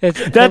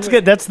 That's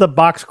good. That's the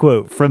box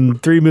quote from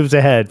 3 Moves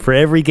Ahead for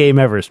every game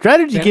ever.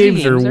 Strategy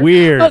games are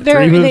weird.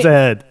 3 moves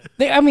ahead.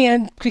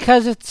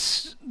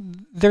 Because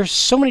there's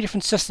so many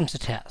different systems to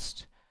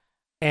test.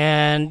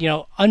 And,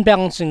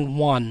 unbalancing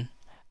one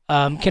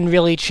can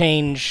really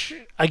change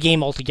a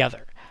game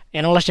altogether.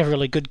 And unless you have a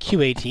really good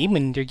QA team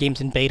and your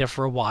game's in beta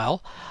for a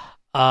while,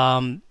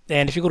 and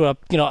if you go to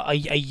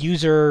a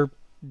user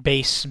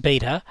base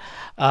beta,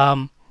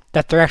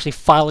 that they're actually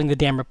filing the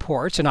damn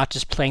reports and not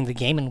just playing the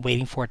game and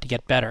waiting for it to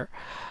get better.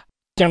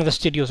 Generally, the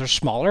studios are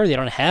smaller. They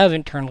don't have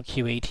internal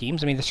QA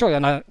teams. I mean,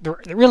 there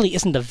really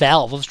isn't a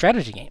Valve of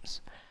strategy games.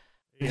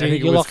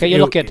 You look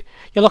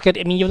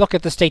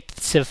at the state that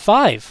Civ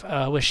 5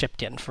 was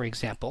shipped in, for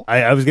example.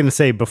 I was going to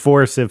say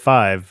before Civ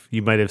 5,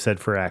 you might have said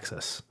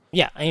Firaxis.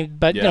 Yeah,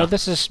 but Yeah.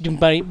 this is we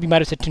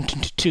might have said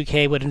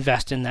 2K would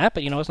invest in that,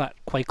 but it's not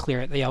quite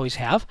clear. They always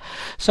have.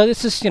 So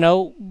this is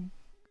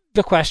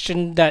the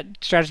question that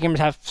strategy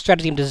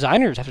game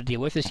designers have to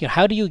deal with is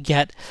how do you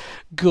get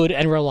good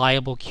and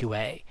reliable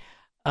QA,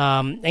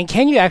 and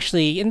can you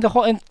actually in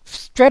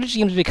strategy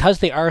games, because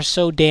they are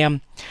so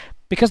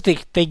because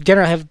they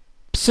generally have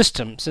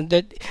systems, and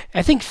that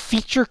I think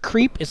feature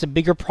creep is a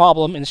bigger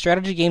problem in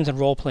strategy games and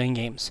role-playing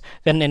games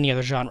than any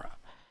other genres.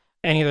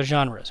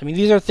 I mean,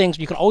 these are things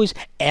you can always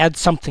add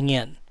something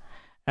in,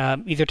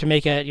 either to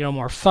make it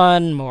more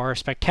fun, more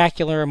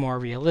spectacular, more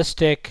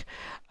realistic,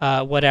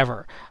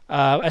 whatever.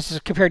 As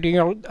compared to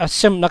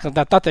not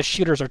that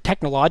shooters are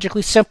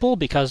technologically simple,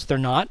 because they're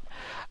not,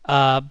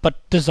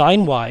 but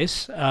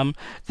design-wise,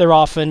 they're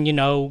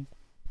often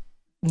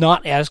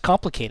not as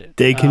complicated.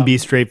 They can be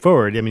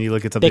straightforward. I mean, you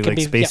look at something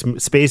like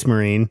Space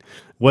Marine,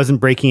 wasn't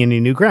breaking any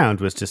new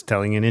ground, was just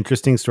telling an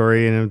interesting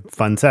story in a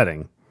fun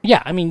setting.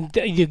 Yeah, I mean,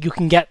 you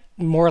can get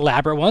more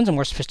elaborate ones and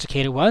more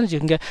sophisticated ones. You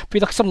can get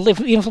even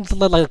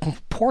something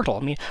like Portal. I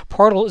mean,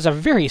 Portal is a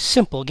very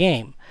simple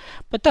game,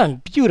 but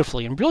done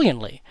beautifully and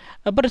brilliantly.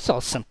 But it's still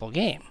a simple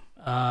game,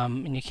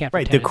 and you can't.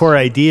 Right, the core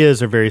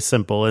ideas are very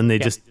simple, and they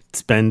just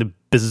spend $1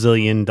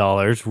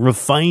 bazillion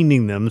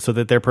refining them so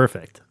that they're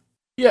perfect.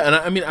 Yeah, and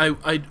I mean,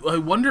 I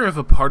wonder if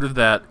a part of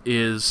that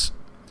is,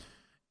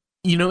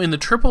 in the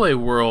AAA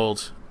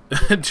world,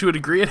 to a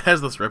degree, it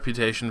has this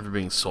reputation for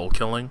being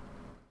soul-killing.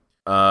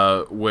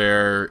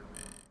 Where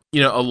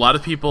a lot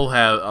of people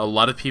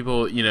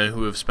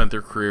who have spent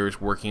their careers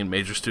working in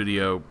major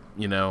studio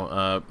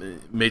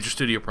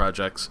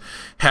projects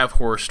have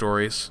horror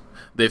stories.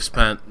 They've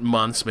spent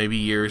months, maybe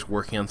years,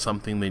 working on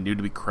something they knew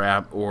to be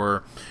crap,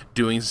 or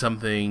doing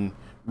something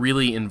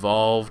really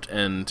involved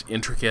and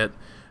intricate,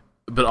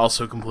 but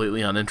also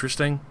completely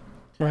uninteresting.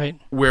 Right.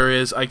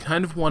 Whereas I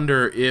kind of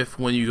wonder if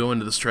when you go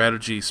into the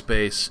strategy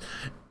space,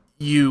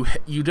 you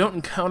don't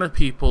encounter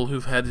people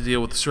who've had to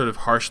deal with the sort of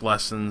harsh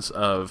lessons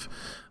of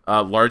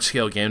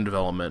large-scale game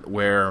development,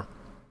 where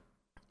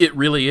it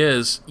really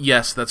is,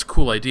 yes, that's a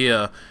cool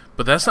idea,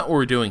 but that's not what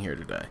we're doing here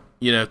today.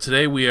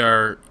 Today we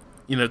are,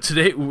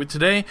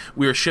 today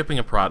we are shipping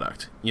a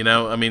product.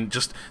 I mean,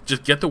 just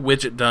get the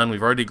widget done.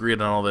 We've already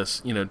agreed on all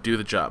this. Do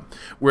the job.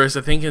 Whereas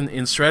I think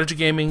in strategy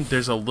gaming,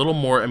 there's a little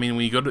more. I mean,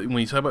 when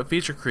you talk about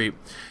feature creep,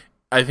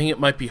 I think it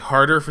might be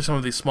harder for some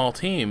of these small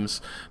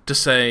teams to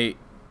say,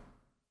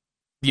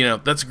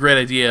 that's a great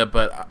idea,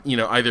 but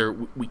either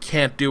we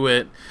can't do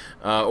it,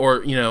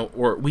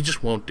 or we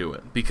just won't do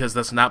it because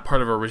that's not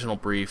part of our original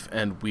brief,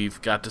 and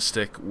we've got to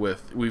stick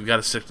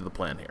to the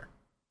plan here.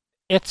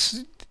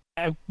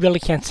 I really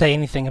can't say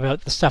anything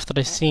about the stuff that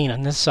I've seen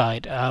on this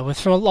side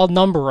from a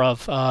number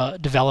of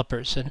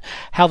developers and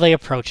how they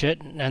approach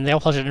it, and they all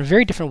approach it in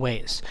very different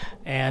ways.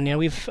 And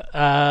we've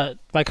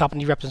my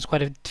company represents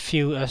quite a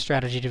few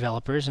strategy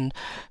developers, and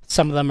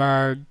some of them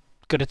are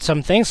good at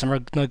some things, some are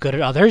good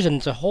at others, and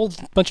it's a whole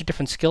bunch of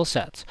different skill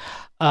sets.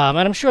 And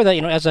I'm sure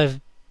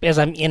that as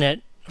I'm in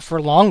it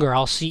for longer,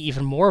 I'll see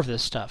even more of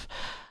this stuff.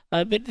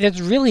 But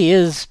it really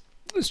is,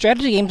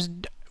 strategy games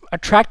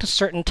attract a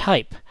certain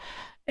type,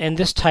 and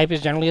this type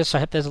is generally a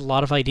type that has a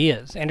lot of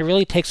ideas, and it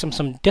really takes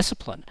some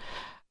discipline.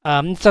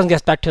 This doesn't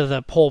get back to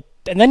the whole,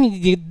 and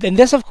then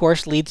this of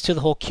course leads to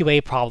the whole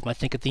QA problem. I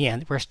think at the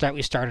end,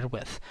 we started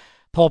with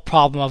the whole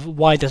problem of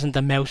why doesn't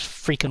the mouse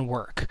freaking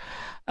work?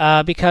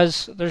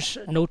 Because there's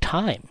no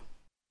time.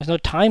 There's no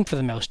time for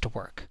the mouse to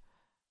work.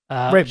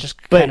 Right, which is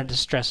kind of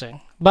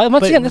distressing. But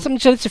once again, that's something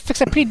to fix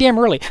that pretty damn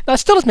early. That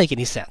still doesn't make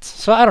any sense.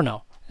 So I don't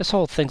know. This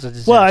whole thing's a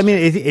disaster. Well, I mean,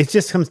 it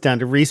just comes down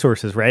to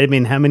resources, right? I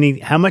mean,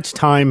 how much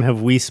time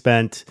have we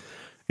spent?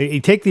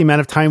 You take the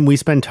amount of time we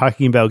spend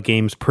talking about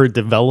games per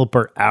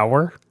developer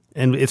hour,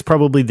 and it's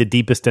probably the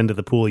deepest end of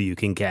the pool you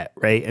can get,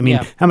 right? I mean,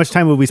 how much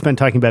time would we spend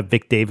talking about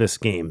Vic Davis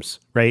games,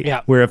 right?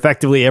 Yeah. Where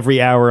effectively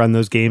every hour on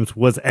those games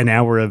was an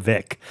hour of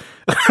Vic.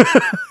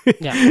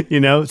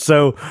 Yeah.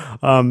 So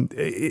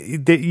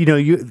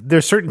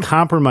there's certain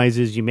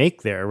compromises you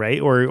make there, right?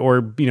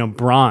 Or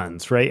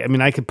bronze, right? I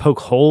mean, I could poke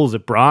holes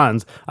at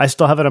bronze. I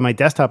still have it on my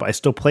desktop. I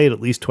still play it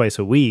at least twice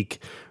a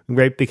week,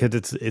 right? Because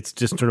it's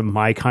just sort of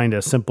my kind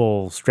of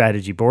simple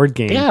strategy board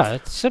game. Yeah,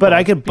 it's simple.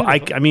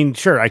 But I mean,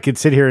 sure, I could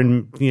sit here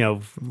and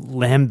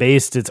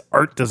lambaste its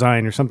art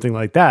design or something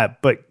like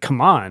that. But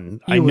come on,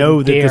 I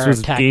know that this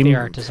was a game. The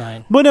art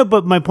design. Well, no,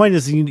 but my point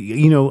is,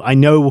 I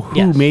know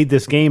who made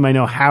this game. I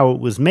know how it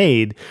was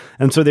made,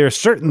 and so there are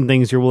certain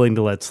things you're willing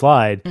to let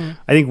slide.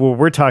 I think what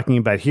we're talking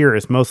about here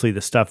is mostly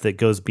the stuff that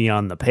goes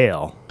beyond the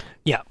pale.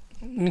 Yeah,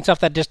 I mean, stuff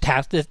that just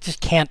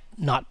can't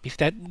not be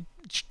that.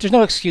 There's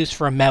no excuse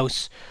for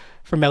mouse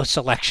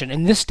selection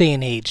in this day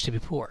and age to be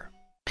poor.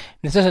 And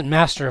this isn't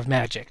Master of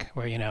Magic,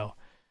 where you're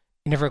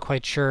never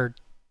quite sure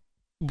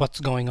what's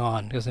going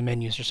on because the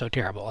menus are so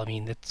terrible. I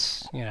mean,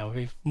 it's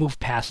we've moved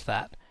past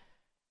that.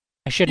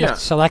 I shouldn't have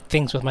to select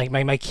things with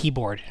my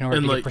keyboard in order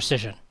to get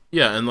precision.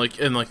 Yeah, and like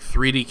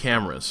 3D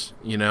cameras.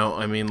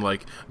 I mean,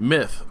 like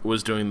Myth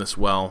was doing this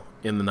well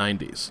in the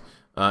 90s,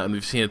 and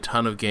we've seen a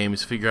ton of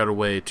games figure out a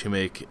way to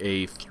make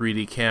a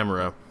 3D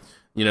camera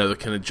that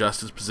can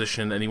adjust his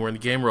position anywhere in the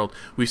game world.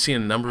 We've seen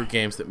a number of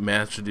games that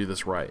manage to do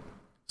this right.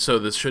 So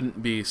this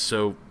shouldn't be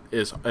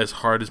as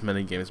hard as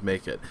many games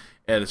make it,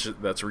 and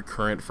that's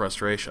recurrent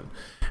frustration.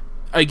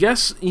 I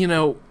guess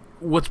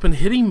what's been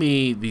hitting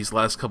me these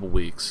last couple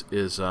weeks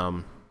is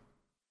I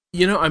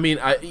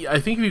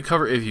think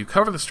if you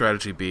cover the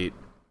strategy beat,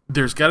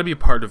 there's got to be a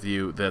part of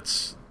you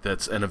that's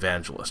an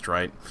evangelist,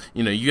 right?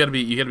 You got to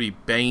be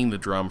banging the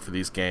drum for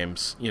these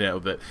games,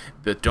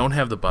 that don't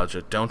have the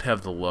budget, don't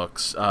have the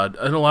looks, in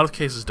a lot of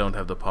cases don't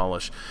have the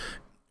polish,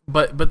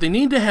 but they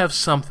need to have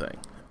something.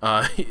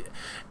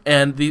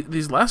 And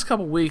these last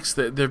couple weeks,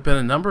 there've been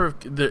a number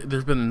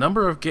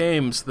of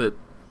games that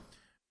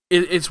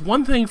it's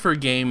one thing for a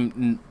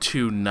game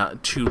to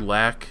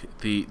lack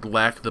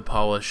the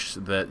polish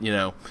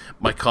that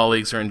my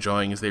colleagues are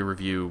enjoying as they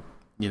review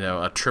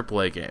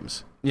AAA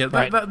games.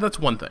 Right. That's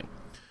one thing.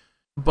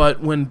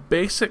 But when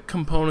basic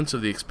components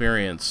of the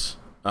experience,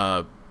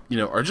 are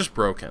just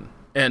broken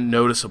and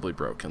noticeably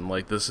broken,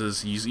 like this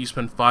is you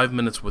spend 5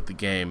 minutes with the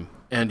game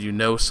and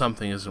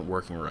something isn't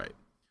working right.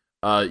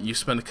 You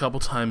spend a couple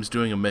times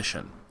doing a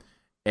mission,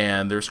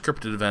 and there's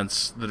scripted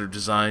events that are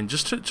designed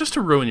just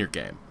to ruin your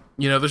game.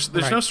 There's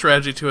right. no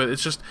strategy to it.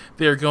 It's just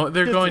they're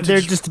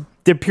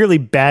purely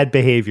bad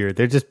behavior.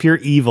 They're just pure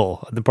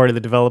evil on the part of the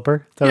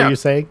developer. Is that what you're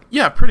saying?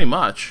 Yeah, pretty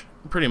much.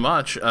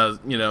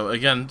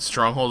 Again,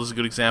 Stronghold is a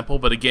good example,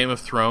 but a Game of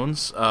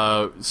Thrones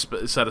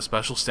set a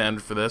special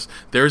standard for this.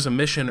 There's a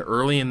mission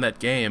early in that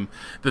game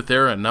that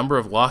there are a number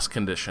of loss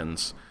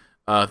conditions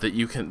that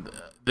you can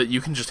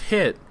just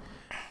hit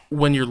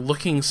when you're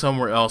looking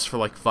somewhere else for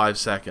like 5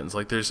 seconds.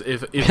 Like there's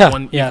if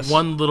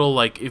one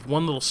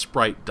little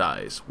sprite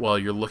dies while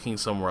you're looking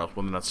somewhere else,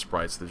 well, they're not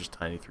sprites, they're just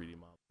tiny 3D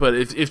models. But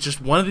if just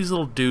one of these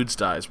little dudes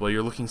dies while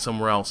you're looking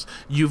somewhere else,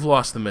 you've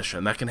lost the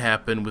mission. That can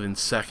happen within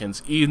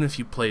seconds, even if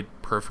you played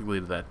perfectly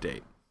to that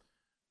date.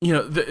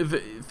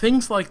 The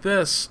things like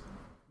this,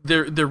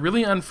 they're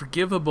really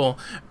unforgivable.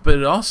 But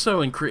it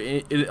also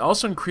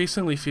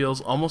increasingly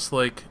feels almost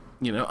like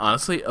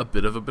honestly a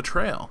bit of a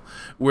betrayal.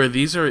 Where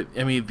these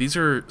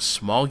are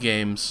small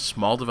games,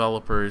 small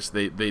developers.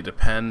 They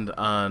depend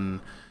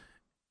on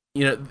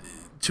to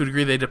a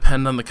degree they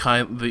depend on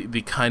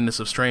the kindness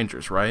of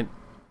strangers, right?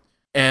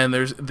 And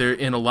there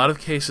in a lot of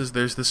cases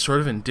there's this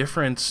sort of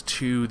indifference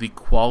to the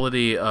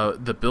quality,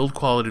 the build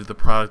quality of the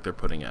product they're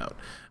putting out.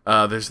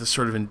 There's this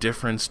sort of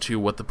indifference to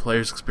what the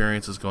player's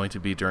experience is going to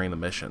be during the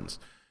missions.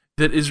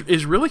 That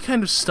is really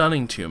kind of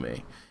stunning to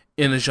me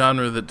in a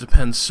genre that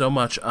depends so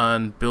much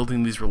on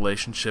building these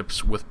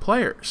relationships with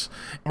players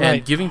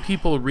and giving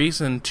people a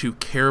reason to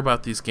care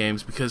about these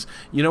games, because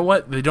you know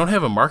what? They don't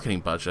have a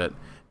marketing budget.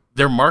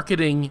 Their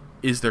marketing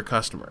is their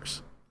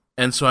customers.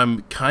 And so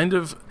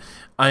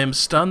I am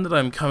stunned that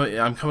I'm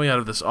coming out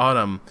of this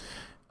autumn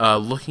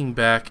looking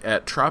back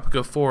at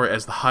Tropico 4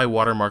 as the high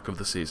watermark of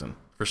the season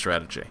for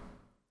strategy.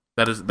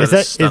 Is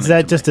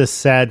that just a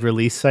sad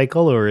release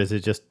cycle, or is it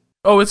just?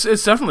 Oh, it's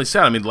definitely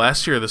sad. I mean,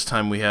 last year this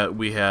time we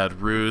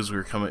had Ruse.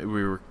 We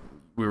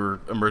were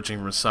emerging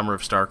from a summer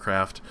of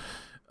StarCraft.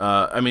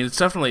 It's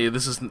definitely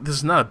this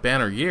is not a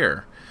banner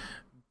year,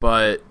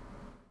 but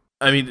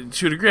I mean,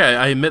 to a degree,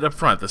 I admit up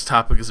front this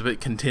topic is a bit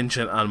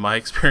contingent on my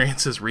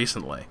experiences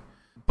recently.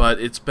 But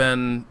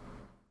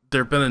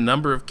there have been a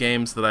number of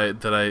games that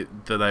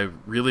I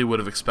really would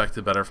have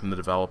expected better from the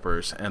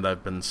developers, and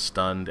I've been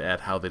stunned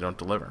at how they don't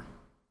deliver.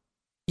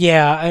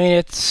 Yeah, I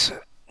mean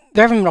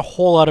there haven't been a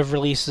whole lot of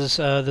releases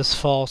this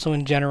fall, so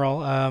in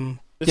general,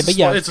 it's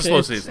a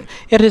slow season.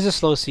 It is a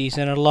slow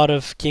season, and a lot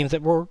of games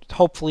that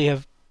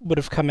would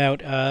have come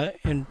out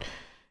in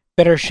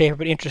better shape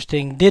but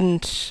interesting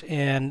didn't,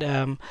 and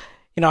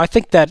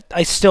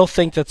I still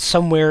think that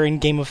Somewhere in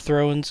Game of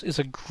Thrones is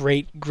a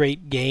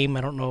great game.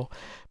 I don't know,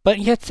 but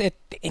yet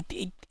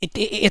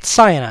it's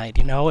cyanide.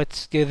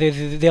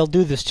 They'll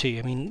do this to you.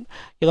 I mean,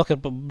 you look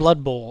at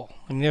Blood Bowl.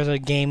 I mean, there's a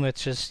game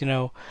that's just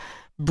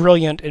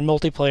brilliant in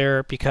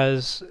multiplayer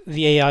because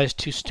the AI is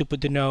too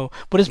stupid to know,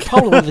 but it's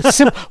probably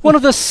one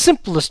of the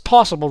simplest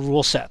possible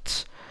rule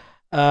sets.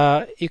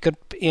 You could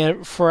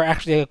for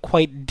actually a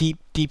quite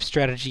deep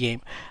strategy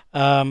game.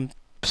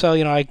 So,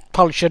 I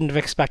probably shouldn't have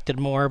expected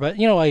more, but,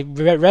 I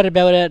read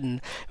about it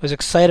and was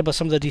excited about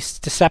some of the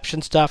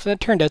deception stuff, and it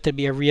turned out to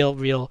be a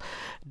real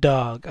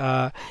dog.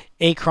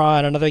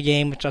 Acron, another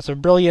game which has a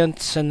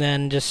brilliance, and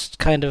then just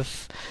kind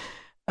of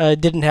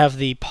didn't have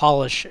the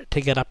polish to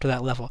get up to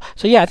that level.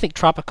 So, yeah, I think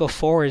Tropico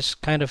 4 is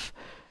kind of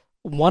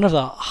one of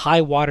the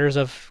high waters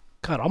of,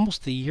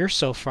 almost the year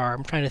so far.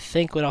 I'm trying to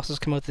think what else has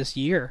come out this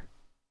year.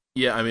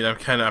 Yeah, I mean, I'm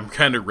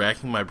kind of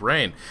racking my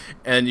brain,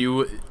 and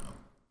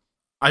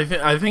I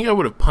think I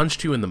would have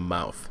punched you in the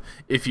mouth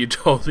if you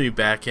told me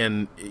back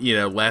in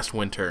last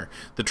winter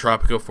that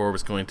Tropico 4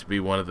 was going to be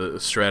one of the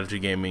strategy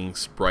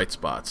gaming's bright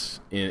spots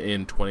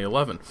in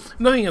 2011.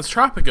 Nothing against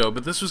Tropico,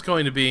 but this was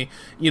going to be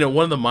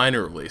one of the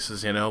minor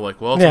releases. It's a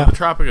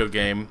Tropico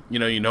game.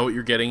 You know what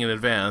you're getting in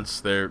advance.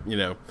 They're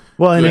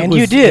well, and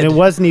you did. And it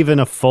wasn't even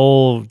a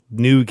full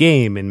new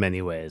game in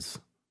many ways.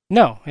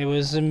 No, it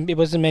was in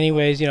many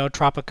ways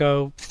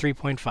Tropico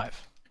 3.5.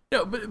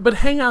 No, but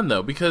hang on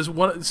though, because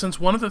since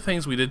one of the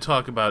things we did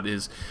talk about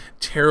is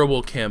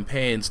terrible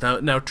campaigns.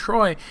 Now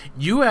Troy,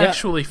 you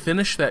actually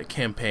finished that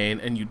campaign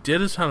and you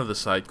did a ton of the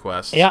side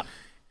quests. Yeah.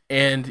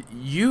 And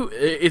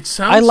it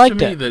sounds to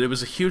me that it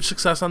was a huge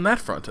success on that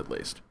front, at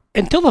least.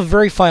 Until the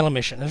very final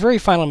mission. The very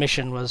final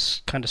mission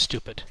was kind of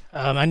stupid.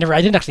 I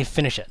didn't actually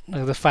finish it.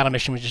 The final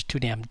mission was just too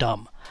damn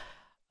dumb.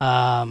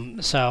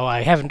 So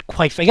I haven't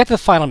quite. I got to the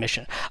final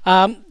mission.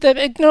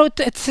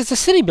 It's a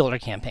city builder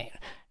campaign.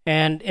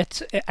 And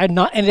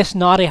it's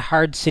not a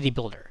hard city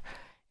builder.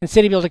 And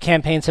city builder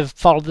campaigns have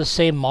followed the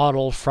same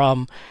model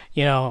from,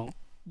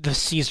 the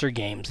Caesar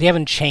games. They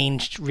haven't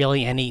changed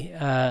really any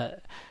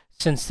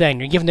since then.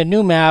 You're given a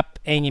new map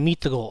and you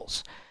meet the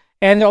goals.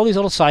 And there are all these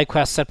little side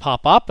quests that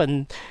pop up,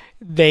 and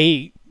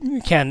they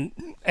can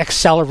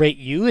accelerate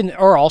you,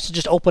 or also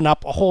just open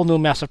up a whole new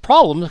mess of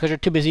problems because you're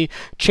too busy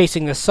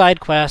chasing the side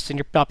quest and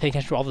you're not paying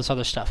attention to all this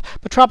other stuff.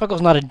 But Tropico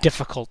is not a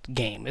difficult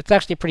game. It's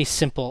actually a pretty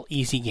simple,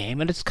 easy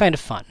game, and it's kind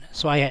of fun.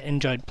 So I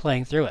enjoyed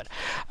playing through it.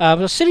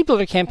 The city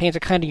builder campaigns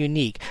are kind of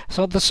unique.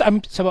 So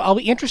I'll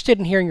be interested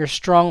in hearing your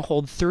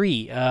Stronghold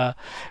 3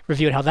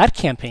 review and how that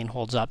campaign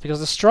holds up,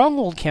 because the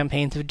Stronghold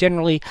campaigns have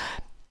generally...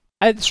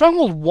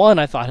 Stronghold 1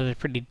 I thought had a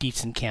pretty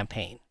decent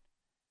campaign.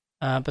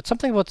 But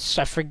something about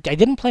I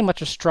didn't play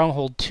much of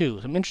Stronghold 2.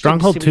 So I'm interested.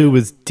 Stronghold 2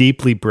 was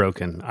deeply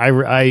broken.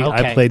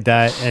 I played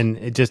that and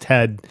it just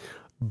had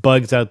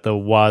bugs out the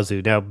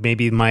wazoo. Now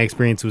maybe my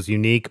experience was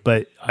unique,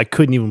 but I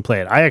couldn't even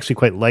play it. I actually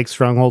quite liked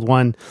Stronghold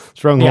 1.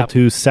 Stronghold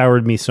 2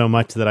 soured me so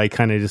much that I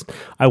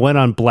went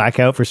on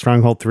blackout for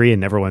Stronghold 3 and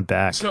never went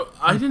back. So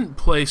I didn't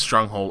play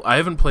Stronghold. I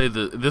haven't played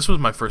this was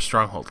my first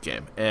Stronghold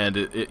game, and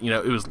it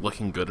was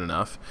looking good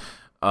enough.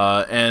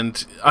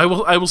 And I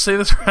will say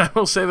this. I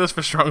will say this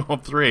for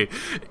Stronghold 3.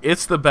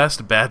 It's the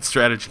best bad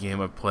strategy game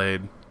I've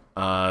played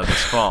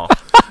this fall.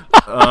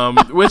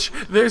 Which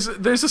there's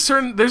a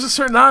certain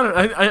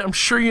I'm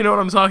sure you know what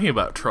I'm talking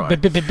about, Troy.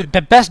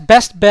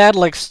 Best bad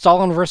like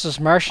Stalin versus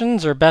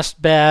Martians, or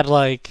best bad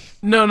like...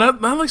 No,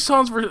 not like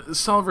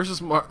Stalin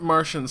versus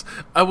Martians.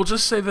 I will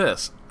just say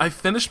this: I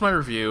finished my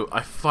review.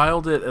 I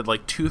filed it at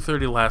like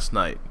 2:30 last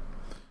night,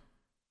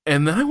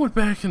 and then I went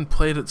back and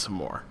played it some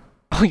more.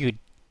 Oh,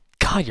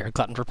 God, you're a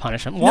glutton for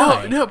punishment.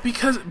 Why? No,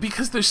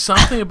 because there's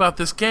something about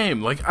this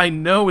game. Like, I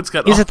know it's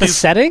got. Is it the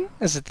setting?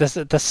 Is it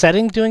the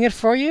setting doing it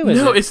for you?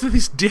 It's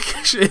these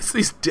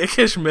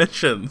dickish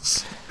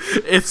missions.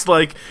 It's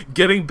like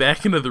getting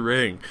back into the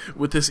ring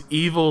with this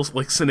evil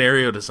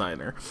scenario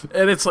designer,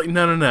 and it's like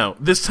no.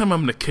 This time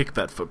I'm gonna kick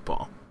that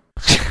football.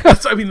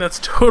 That's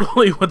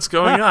totally what's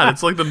going on.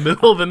 It's like the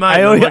middle of the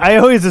night. I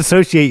always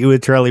associate you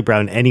with Charlie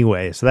Brown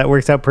anyway, so that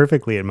works out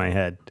perfectly in my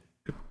head.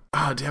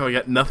 Oh, damn, I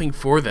got nothing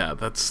for that.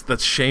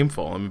 That's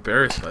shameful. I'm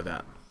embarrassed by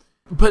that.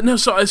 But no,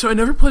 so I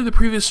never played the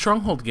previous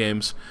Stronghold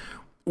games.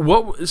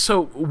 What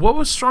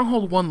was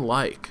Stronghold 1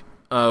 like?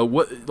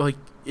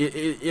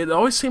 It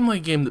always seemed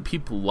like a game that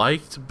people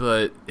liked,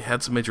 but it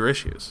had some major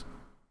issues.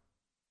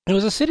 It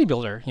was a city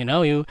builder,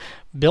 You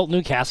built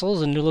new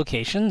castles and new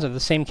locations, and the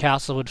same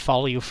castle would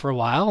follow you for a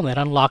while, and then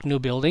unlock new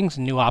buildings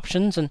and new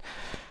options, and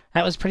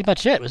that was pretty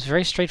much it. It was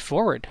very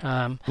straightforward.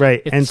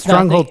 Right, and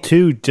Stronghold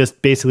 2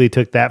 just basically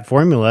took that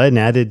formula and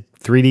added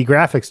 3D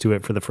graphics to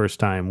it for the first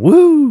time.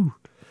 Woo!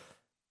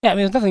 Yeah,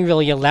 there's nothing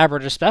really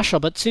elaborate or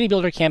special, but city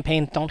builder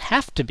campaigns don't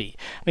have to be.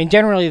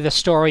 Generally the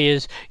story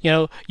is,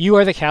 you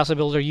are the castle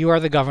builder, you are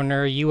the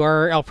governor, you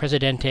are El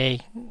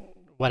Presidente,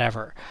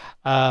 whatever.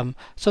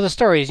 So the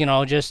story is,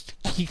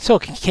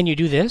 can you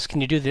do this?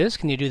 Can you do this?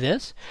 Can you do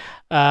this?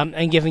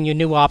 And giving you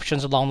new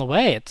options along the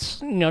way.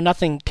 It's,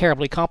 nothing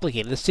terribly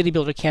complicated. The city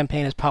builder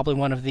campaign is probably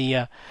one of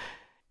the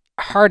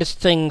hardest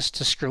things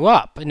to screw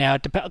up. Now,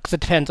 because it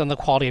depends on the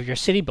quality of your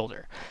city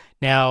builder.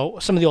 Now,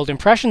 some of the old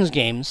Impressions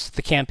games,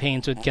 the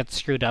campaigns would get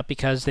screwed up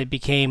because they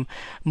became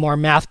more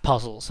math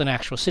puzzles than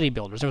actual city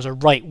builders. There was a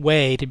right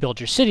way to build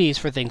your cities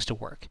for things to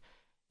work.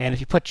 And if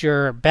you put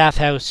your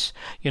bathhouse,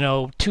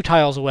 2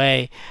 tiles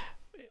away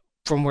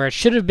from where it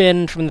should have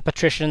been from the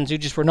patricians, you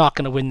just were not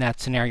going to win that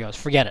scenario.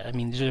 Forget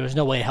it. There was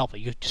no way to help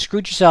it. You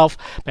screwed yourself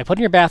by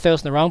putting your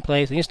bathhouse in the wrong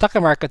place, and you stuck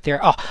a market there.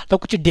 Oh,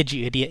 look what you did,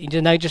 you idiot.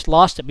 Now you just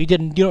lost it. But you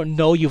don't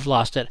know you've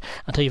lost it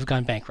until you've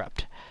gone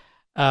bankrupt.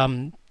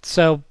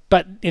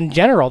 But in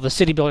general, the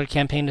city builder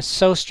campaign is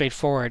so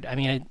straightforward.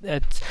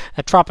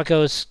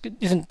 Tropicos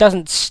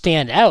doesn't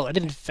stand out.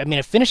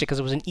 I finished it because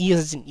it was an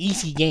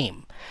easy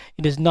game.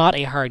 It is not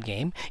a hard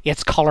game.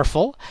 It's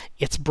colorful.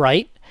 It's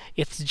bright.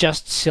 It's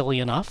just silly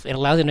enough. It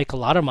allows you to make a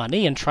lot of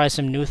money and try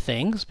some new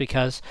things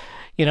because,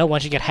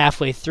 once you get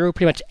halfway through,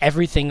 pretty much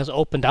everything is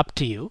opened up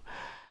to you.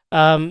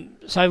 So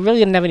I really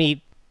didn't have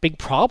any big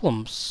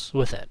problems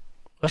with it.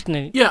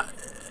 Yeah,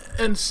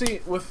 and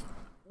see,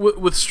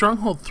 with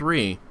Stronghold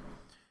 3,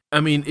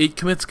 it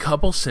commits a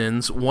couple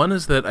sins. One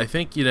is that I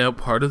think,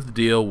 part of the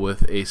deal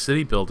with a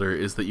city builder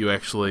is that you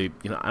actually,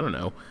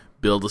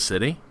 build a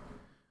city.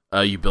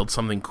 You build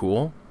something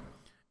cool.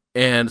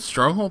 And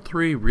Stronghold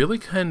 3 really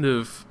kind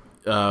of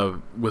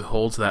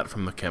withholds that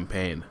from the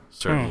campaign,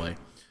 certainly.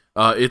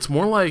 It's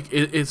more like,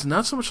 it's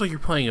not so much like you're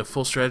playing a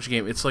full strategy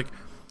game. It's like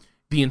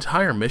the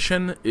entire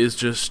mission is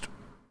just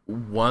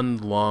one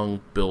long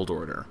build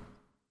order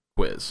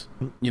quiz.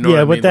 You know what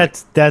I mean?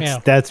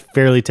 But that's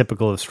fairly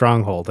typical of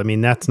Stronghold. I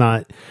mean, that's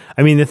not.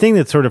 I mean, the thing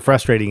that's sort of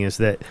frustrating is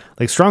that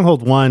like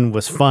Stronghold 1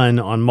 was fun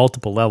on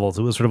multiple levels.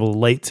 It was sort of a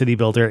light city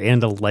builder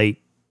and a light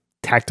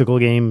tactical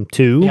game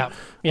too.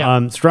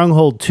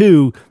 Stronghold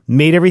 2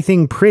 made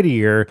everything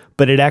prettier,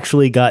 but it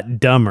actually got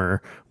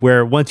dumber,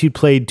 where once you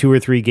played 2 or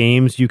 3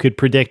 games, you could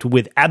predict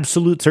with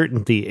absolute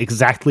certainty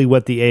exactly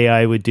what the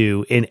AI would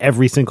do in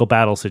every single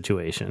battle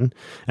situation.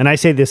 And I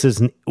say this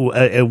as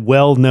a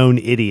well-known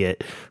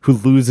idiot who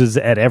loses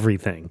at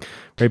everything.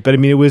 Right, but I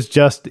mean, it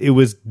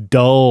was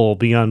dull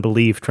beyond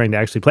belief trying to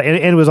actually play, and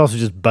it was also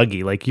just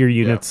buggy. Like your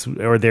units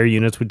or their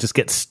units would just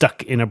get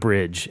stuck in a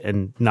bridge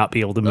and not be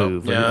able to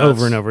move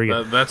over and over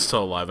again. That's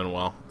still alive and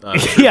well.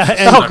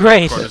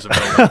 Great.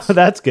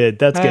 That's good.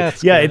 That's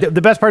good.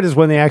 The best part is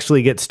when they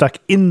actually get stuck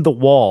in the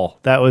wall.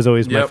 That was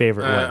always my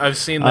favorite one. I've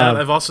seen that.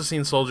 I've also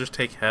seen soldiers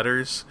take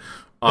headers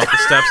off the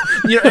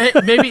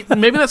steps. Maybe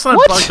that's not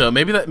a bug though.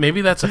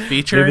 Maybe that's a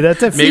feature. Maybe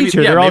that's a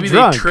feature. They're all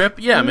drunk. They trip.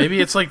 Yeah,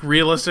 maybe it's like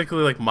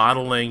realistically like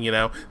modeling.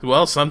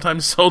 Well,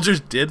 sometimes soldiers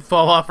did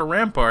fall off a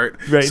rampart.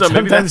 Right. So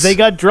sometimes they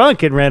got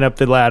drunk and ran up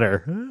the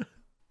ladder.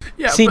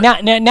 Yeah. See, now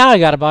I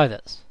got to buy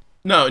this.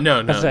 No. You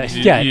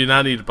do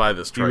not need to buy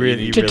this,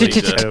 Troy.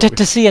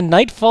 To see a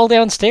knight fall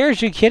downstairs?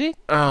 You kidding?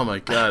 Oh my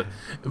god!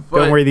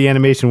 Don't worry, the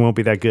animation won't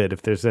be that good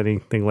if there's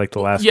anything like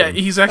the last. Yeah, one.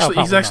 he's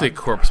actually a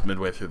corpse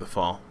midway through the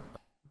fall.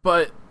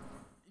 But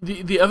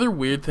the other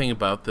weird thing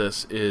about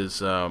this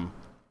is,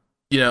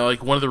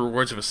 like one of the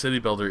rewards of a city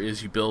builder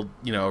is you build,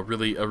 a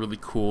really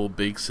cool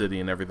big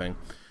city and everything,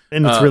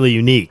 and it's really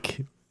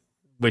unique,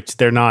 which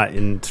they're not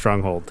in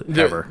Stronghold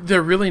ever.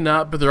 They're really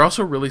not, but they're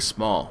also really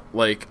small.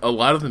 Like a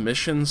lot of the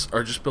missions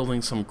are just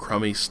building some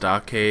crummy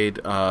stockade,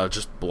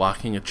 just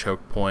blocking a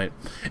choke point,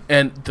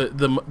 and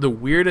the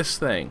weirdest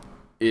thing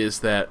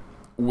is that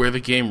where the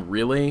game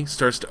really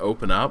starts to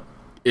open up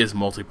is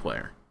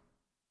multiplayer.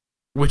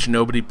 Which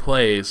nobody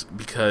plays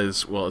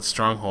because, well, it's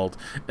Stronghold,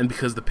 and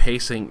because the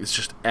pacing is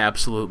just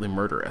absolutely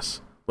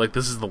murderous. Like,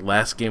 this is the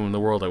last game in the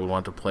world I would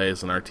want to play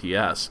as an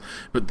RTS,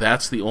 but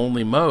that's the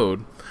only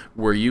mode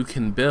where you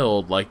can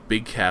build, like,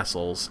 big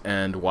castles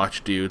and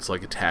watch dudes,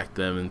 like, attack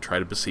them and try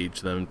to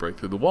besiege them and break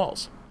through the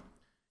walls.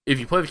 If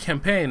you play the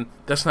campaign,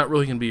 that's not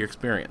really going to be your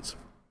experience.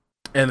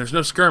 And there's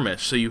no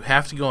skirmish, so you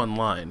have to go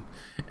online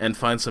and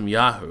find some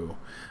Yahoo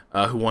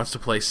who wants to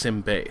play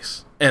sim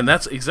base. And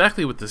that's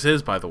exactly what this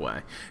is, by the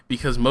way,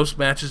 because most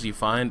matches you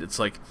find, it's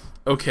like,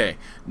 okay,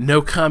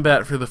 no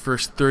combat for the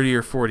first 30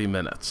 or 40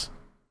 minutes.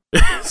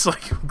 It's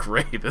like,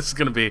 great, this is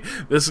gonna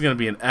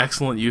be an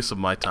excellent use of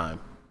my time.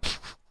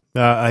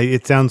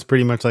 It sounds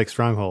pretty much like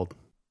Stronghold.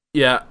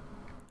 Yeah.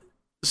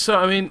 So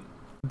I mean,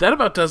 that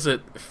about does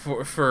it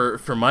for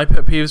my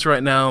pet peeves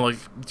right now. Like,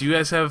 do you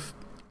guys have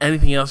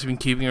anything else you've been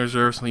keeping in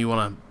reserve? Something you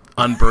want to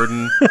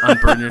unburden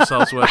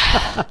yourselves with?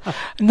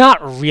 Not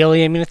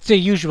really. I mean, it's the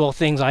usual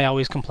things I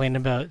always complain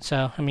about.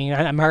 So, I mean,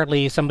 I'm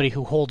hardly somebody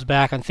who holds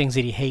back on things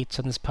that he hates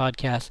on this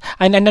podcast.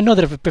 And I know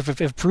that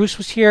if Bruce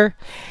was here,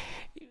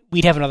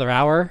 we'd have another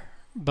hour,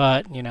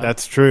 but,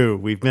 That's true.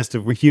 We've missed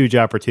a huge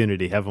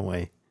opportunity, haven't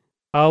we?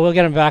 Oh, we'll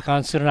get him back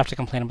on soon enough to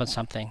complain about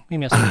something. We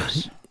miss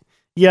Bruce.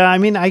 Yeah, I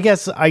mean, I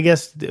guess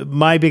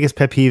my biggest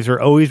pet peeves are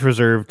always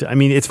reserved. I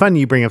mean, it's funny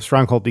you bring up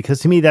Stronghold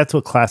because to me that's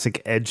a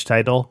classic Edge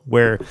title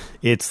where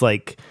it's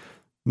like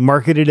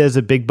marketed as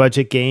a big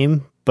budget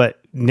game, but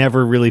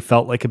never really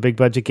felt like a big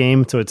budget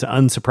game. So it's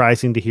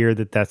unsurprising to hear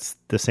that that's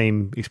the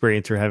same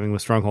experience you're having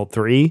with Stronghold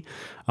 3.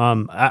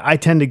 I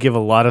tend to give a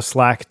lot of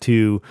slack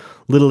to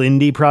little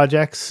indie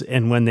projects,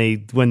 and when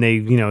they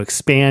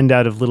expand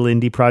out of little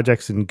indie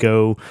projects and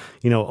go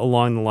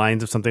along the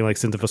lines of something like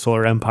Sins of a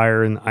Solar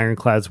Empire and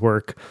Ironclad's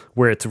work,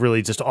 where it's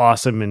really just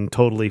awesome and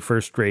totally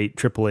first rate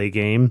AAA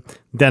game,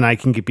 then I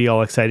can be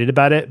all excited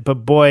about it.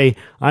 But boy,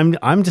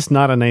 I'm just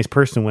not a nice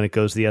person when it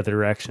goes the other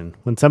direction.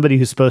 When somebody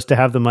who's supposed to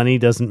have the money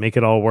doesn't make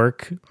it all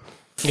work.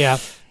 Yeah,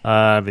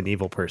 I'm an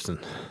evil person.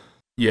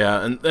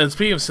 Yeah, and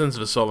speaking of Sins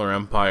of a Solar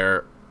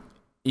Empire,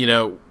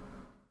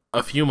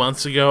 a few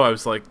months ago I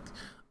was like,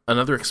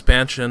 another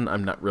expansion,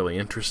 I'm not really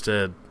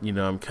interested.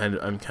 I'm kind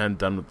of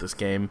done with this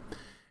game.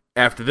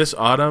 After this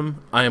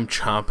autumn, I am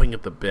chomping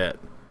at the bit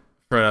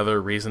for another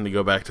reason to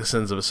go back to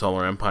Sins of a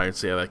Solar Empire and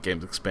see how that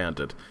game's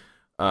expanded.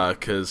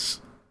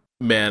 Because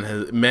man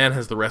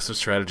has the rest of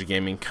strategy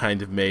gaming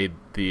kind of made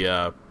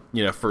the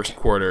first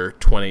quarter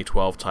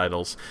 2012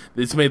 titles.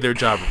 It's made their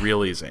job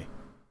real easy.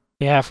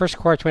 Yeah, first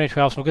quarter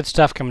 2012, some good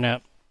stuff coming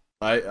out.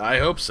 I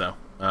hope so,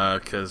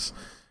 because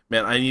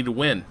man, I need to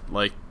win.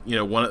 Like,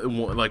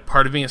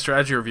 part of being a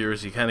strategy reviewer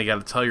is you kind of got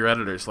to tell your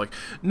editors, like,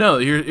 no,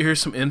 here's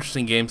some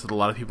interesting games that a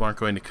lot of people aren't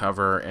going to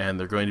cover, and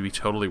they're going to be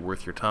totally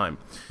worth your time.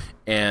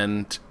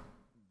 And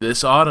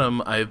this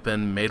autumn, I've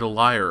been made a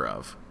liar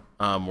of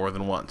more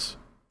than once.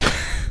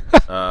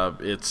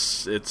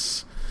 It's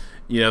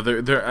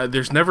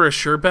there's never a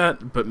sure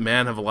bet, but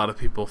man, have a lot of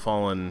people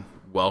fallen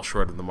well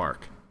short of the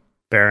mark.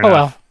 Fair enough. Oh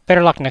well,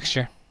 better luck next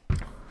year.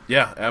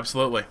 Yeah,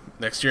 absolutely.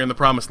 Next year in the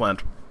Promised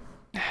Land.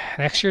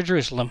 Next year,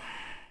 Jerusalem.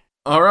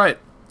 All right.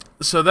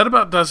 So that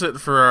about does it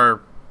for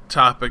our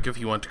topic, if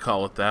you want to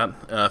call it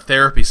that.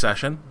 Therapy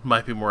session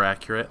might be more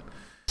accurate.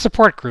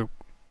 Support group.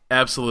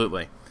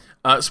 Absolutely.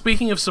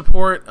 Speaking of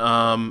support,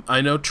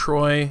 I know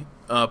Troy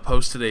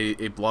posted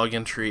a blog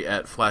entry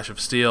at Flash of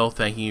Steel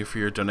thanking you for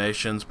your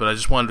donations, but I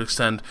just wanted to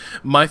extend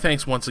my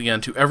thanks once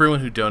again to everyone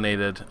who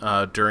donated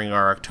during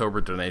our October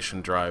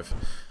donation drive.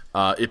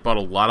 It bought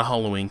a lot of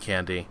Halloween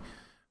candy.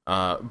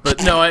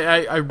 But no,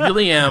 I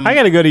really am. I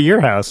got to go to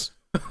your house.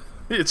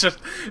 It's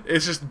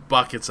just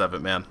buckets of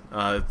it, man.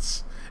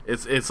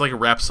 It's like a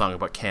rap song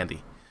about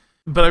candy.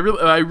 But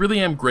I really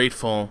am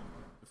grateful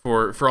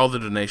for all the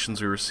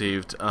donations we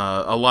received.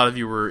 A lot of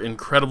you were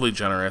incredibly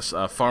generous,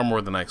 far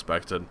more than I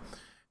expected.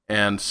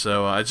 And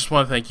so I just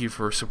want to thank you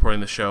for supporting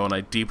the show, and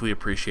I deeply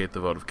appreciate the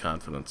vote of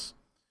confidence.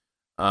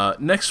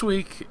 Next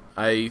week,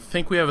 I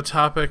think we have a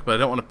topic, but I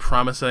don't want to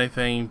promise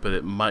anything, but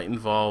it might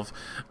involve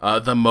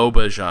the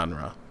MOBA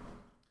genre.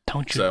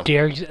 Don't you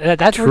dare.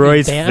 That's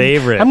Troy's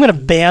favorite. I'm going to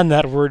ban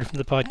that word from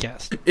the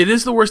podcast. It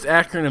is the worst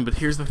acronym, but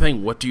here's the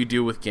thing. What do you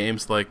do with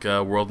games like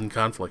World in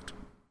Conflict?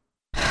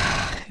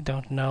 I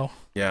don't know.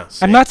 Yeah.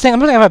 I'm not saying I'm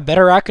going to have a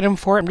better acronym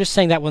for it. I'm just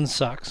saying that one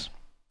sucks.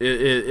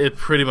 It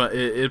pretty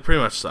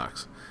much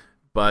sucks.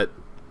 But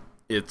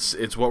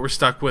it's what we're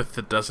stuck with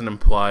that doesn't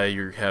imply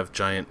you have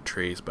giant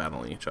trees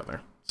battling each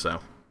other.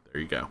 So,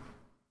 there you go.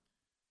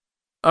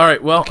 All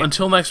right, well,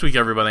 Until next week,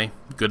 everybody.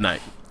 Good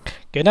night.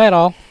 Good night,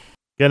 all.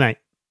 Good night.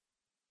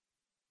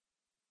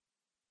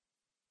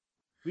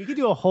 We could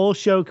do a whole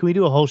show. Can we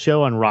do a whole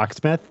show on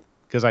Rocksmith?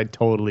 Because I'd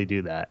totally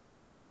do that.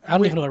 I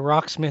don't even know what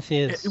Rocksmith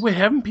is. Wait,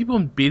 haven't people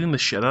been beating the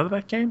shit out of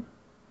that game?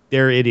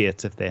 They're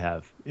idiots if they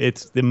have.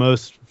 It's the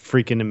most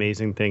freaking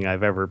amazing thing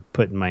I've ever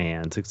put in my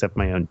hands, except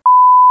my own.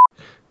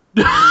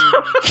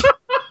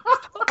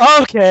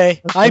 Okay,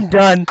 I'm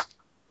done.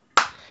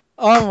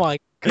 Oh my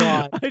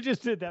god. I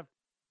just did that.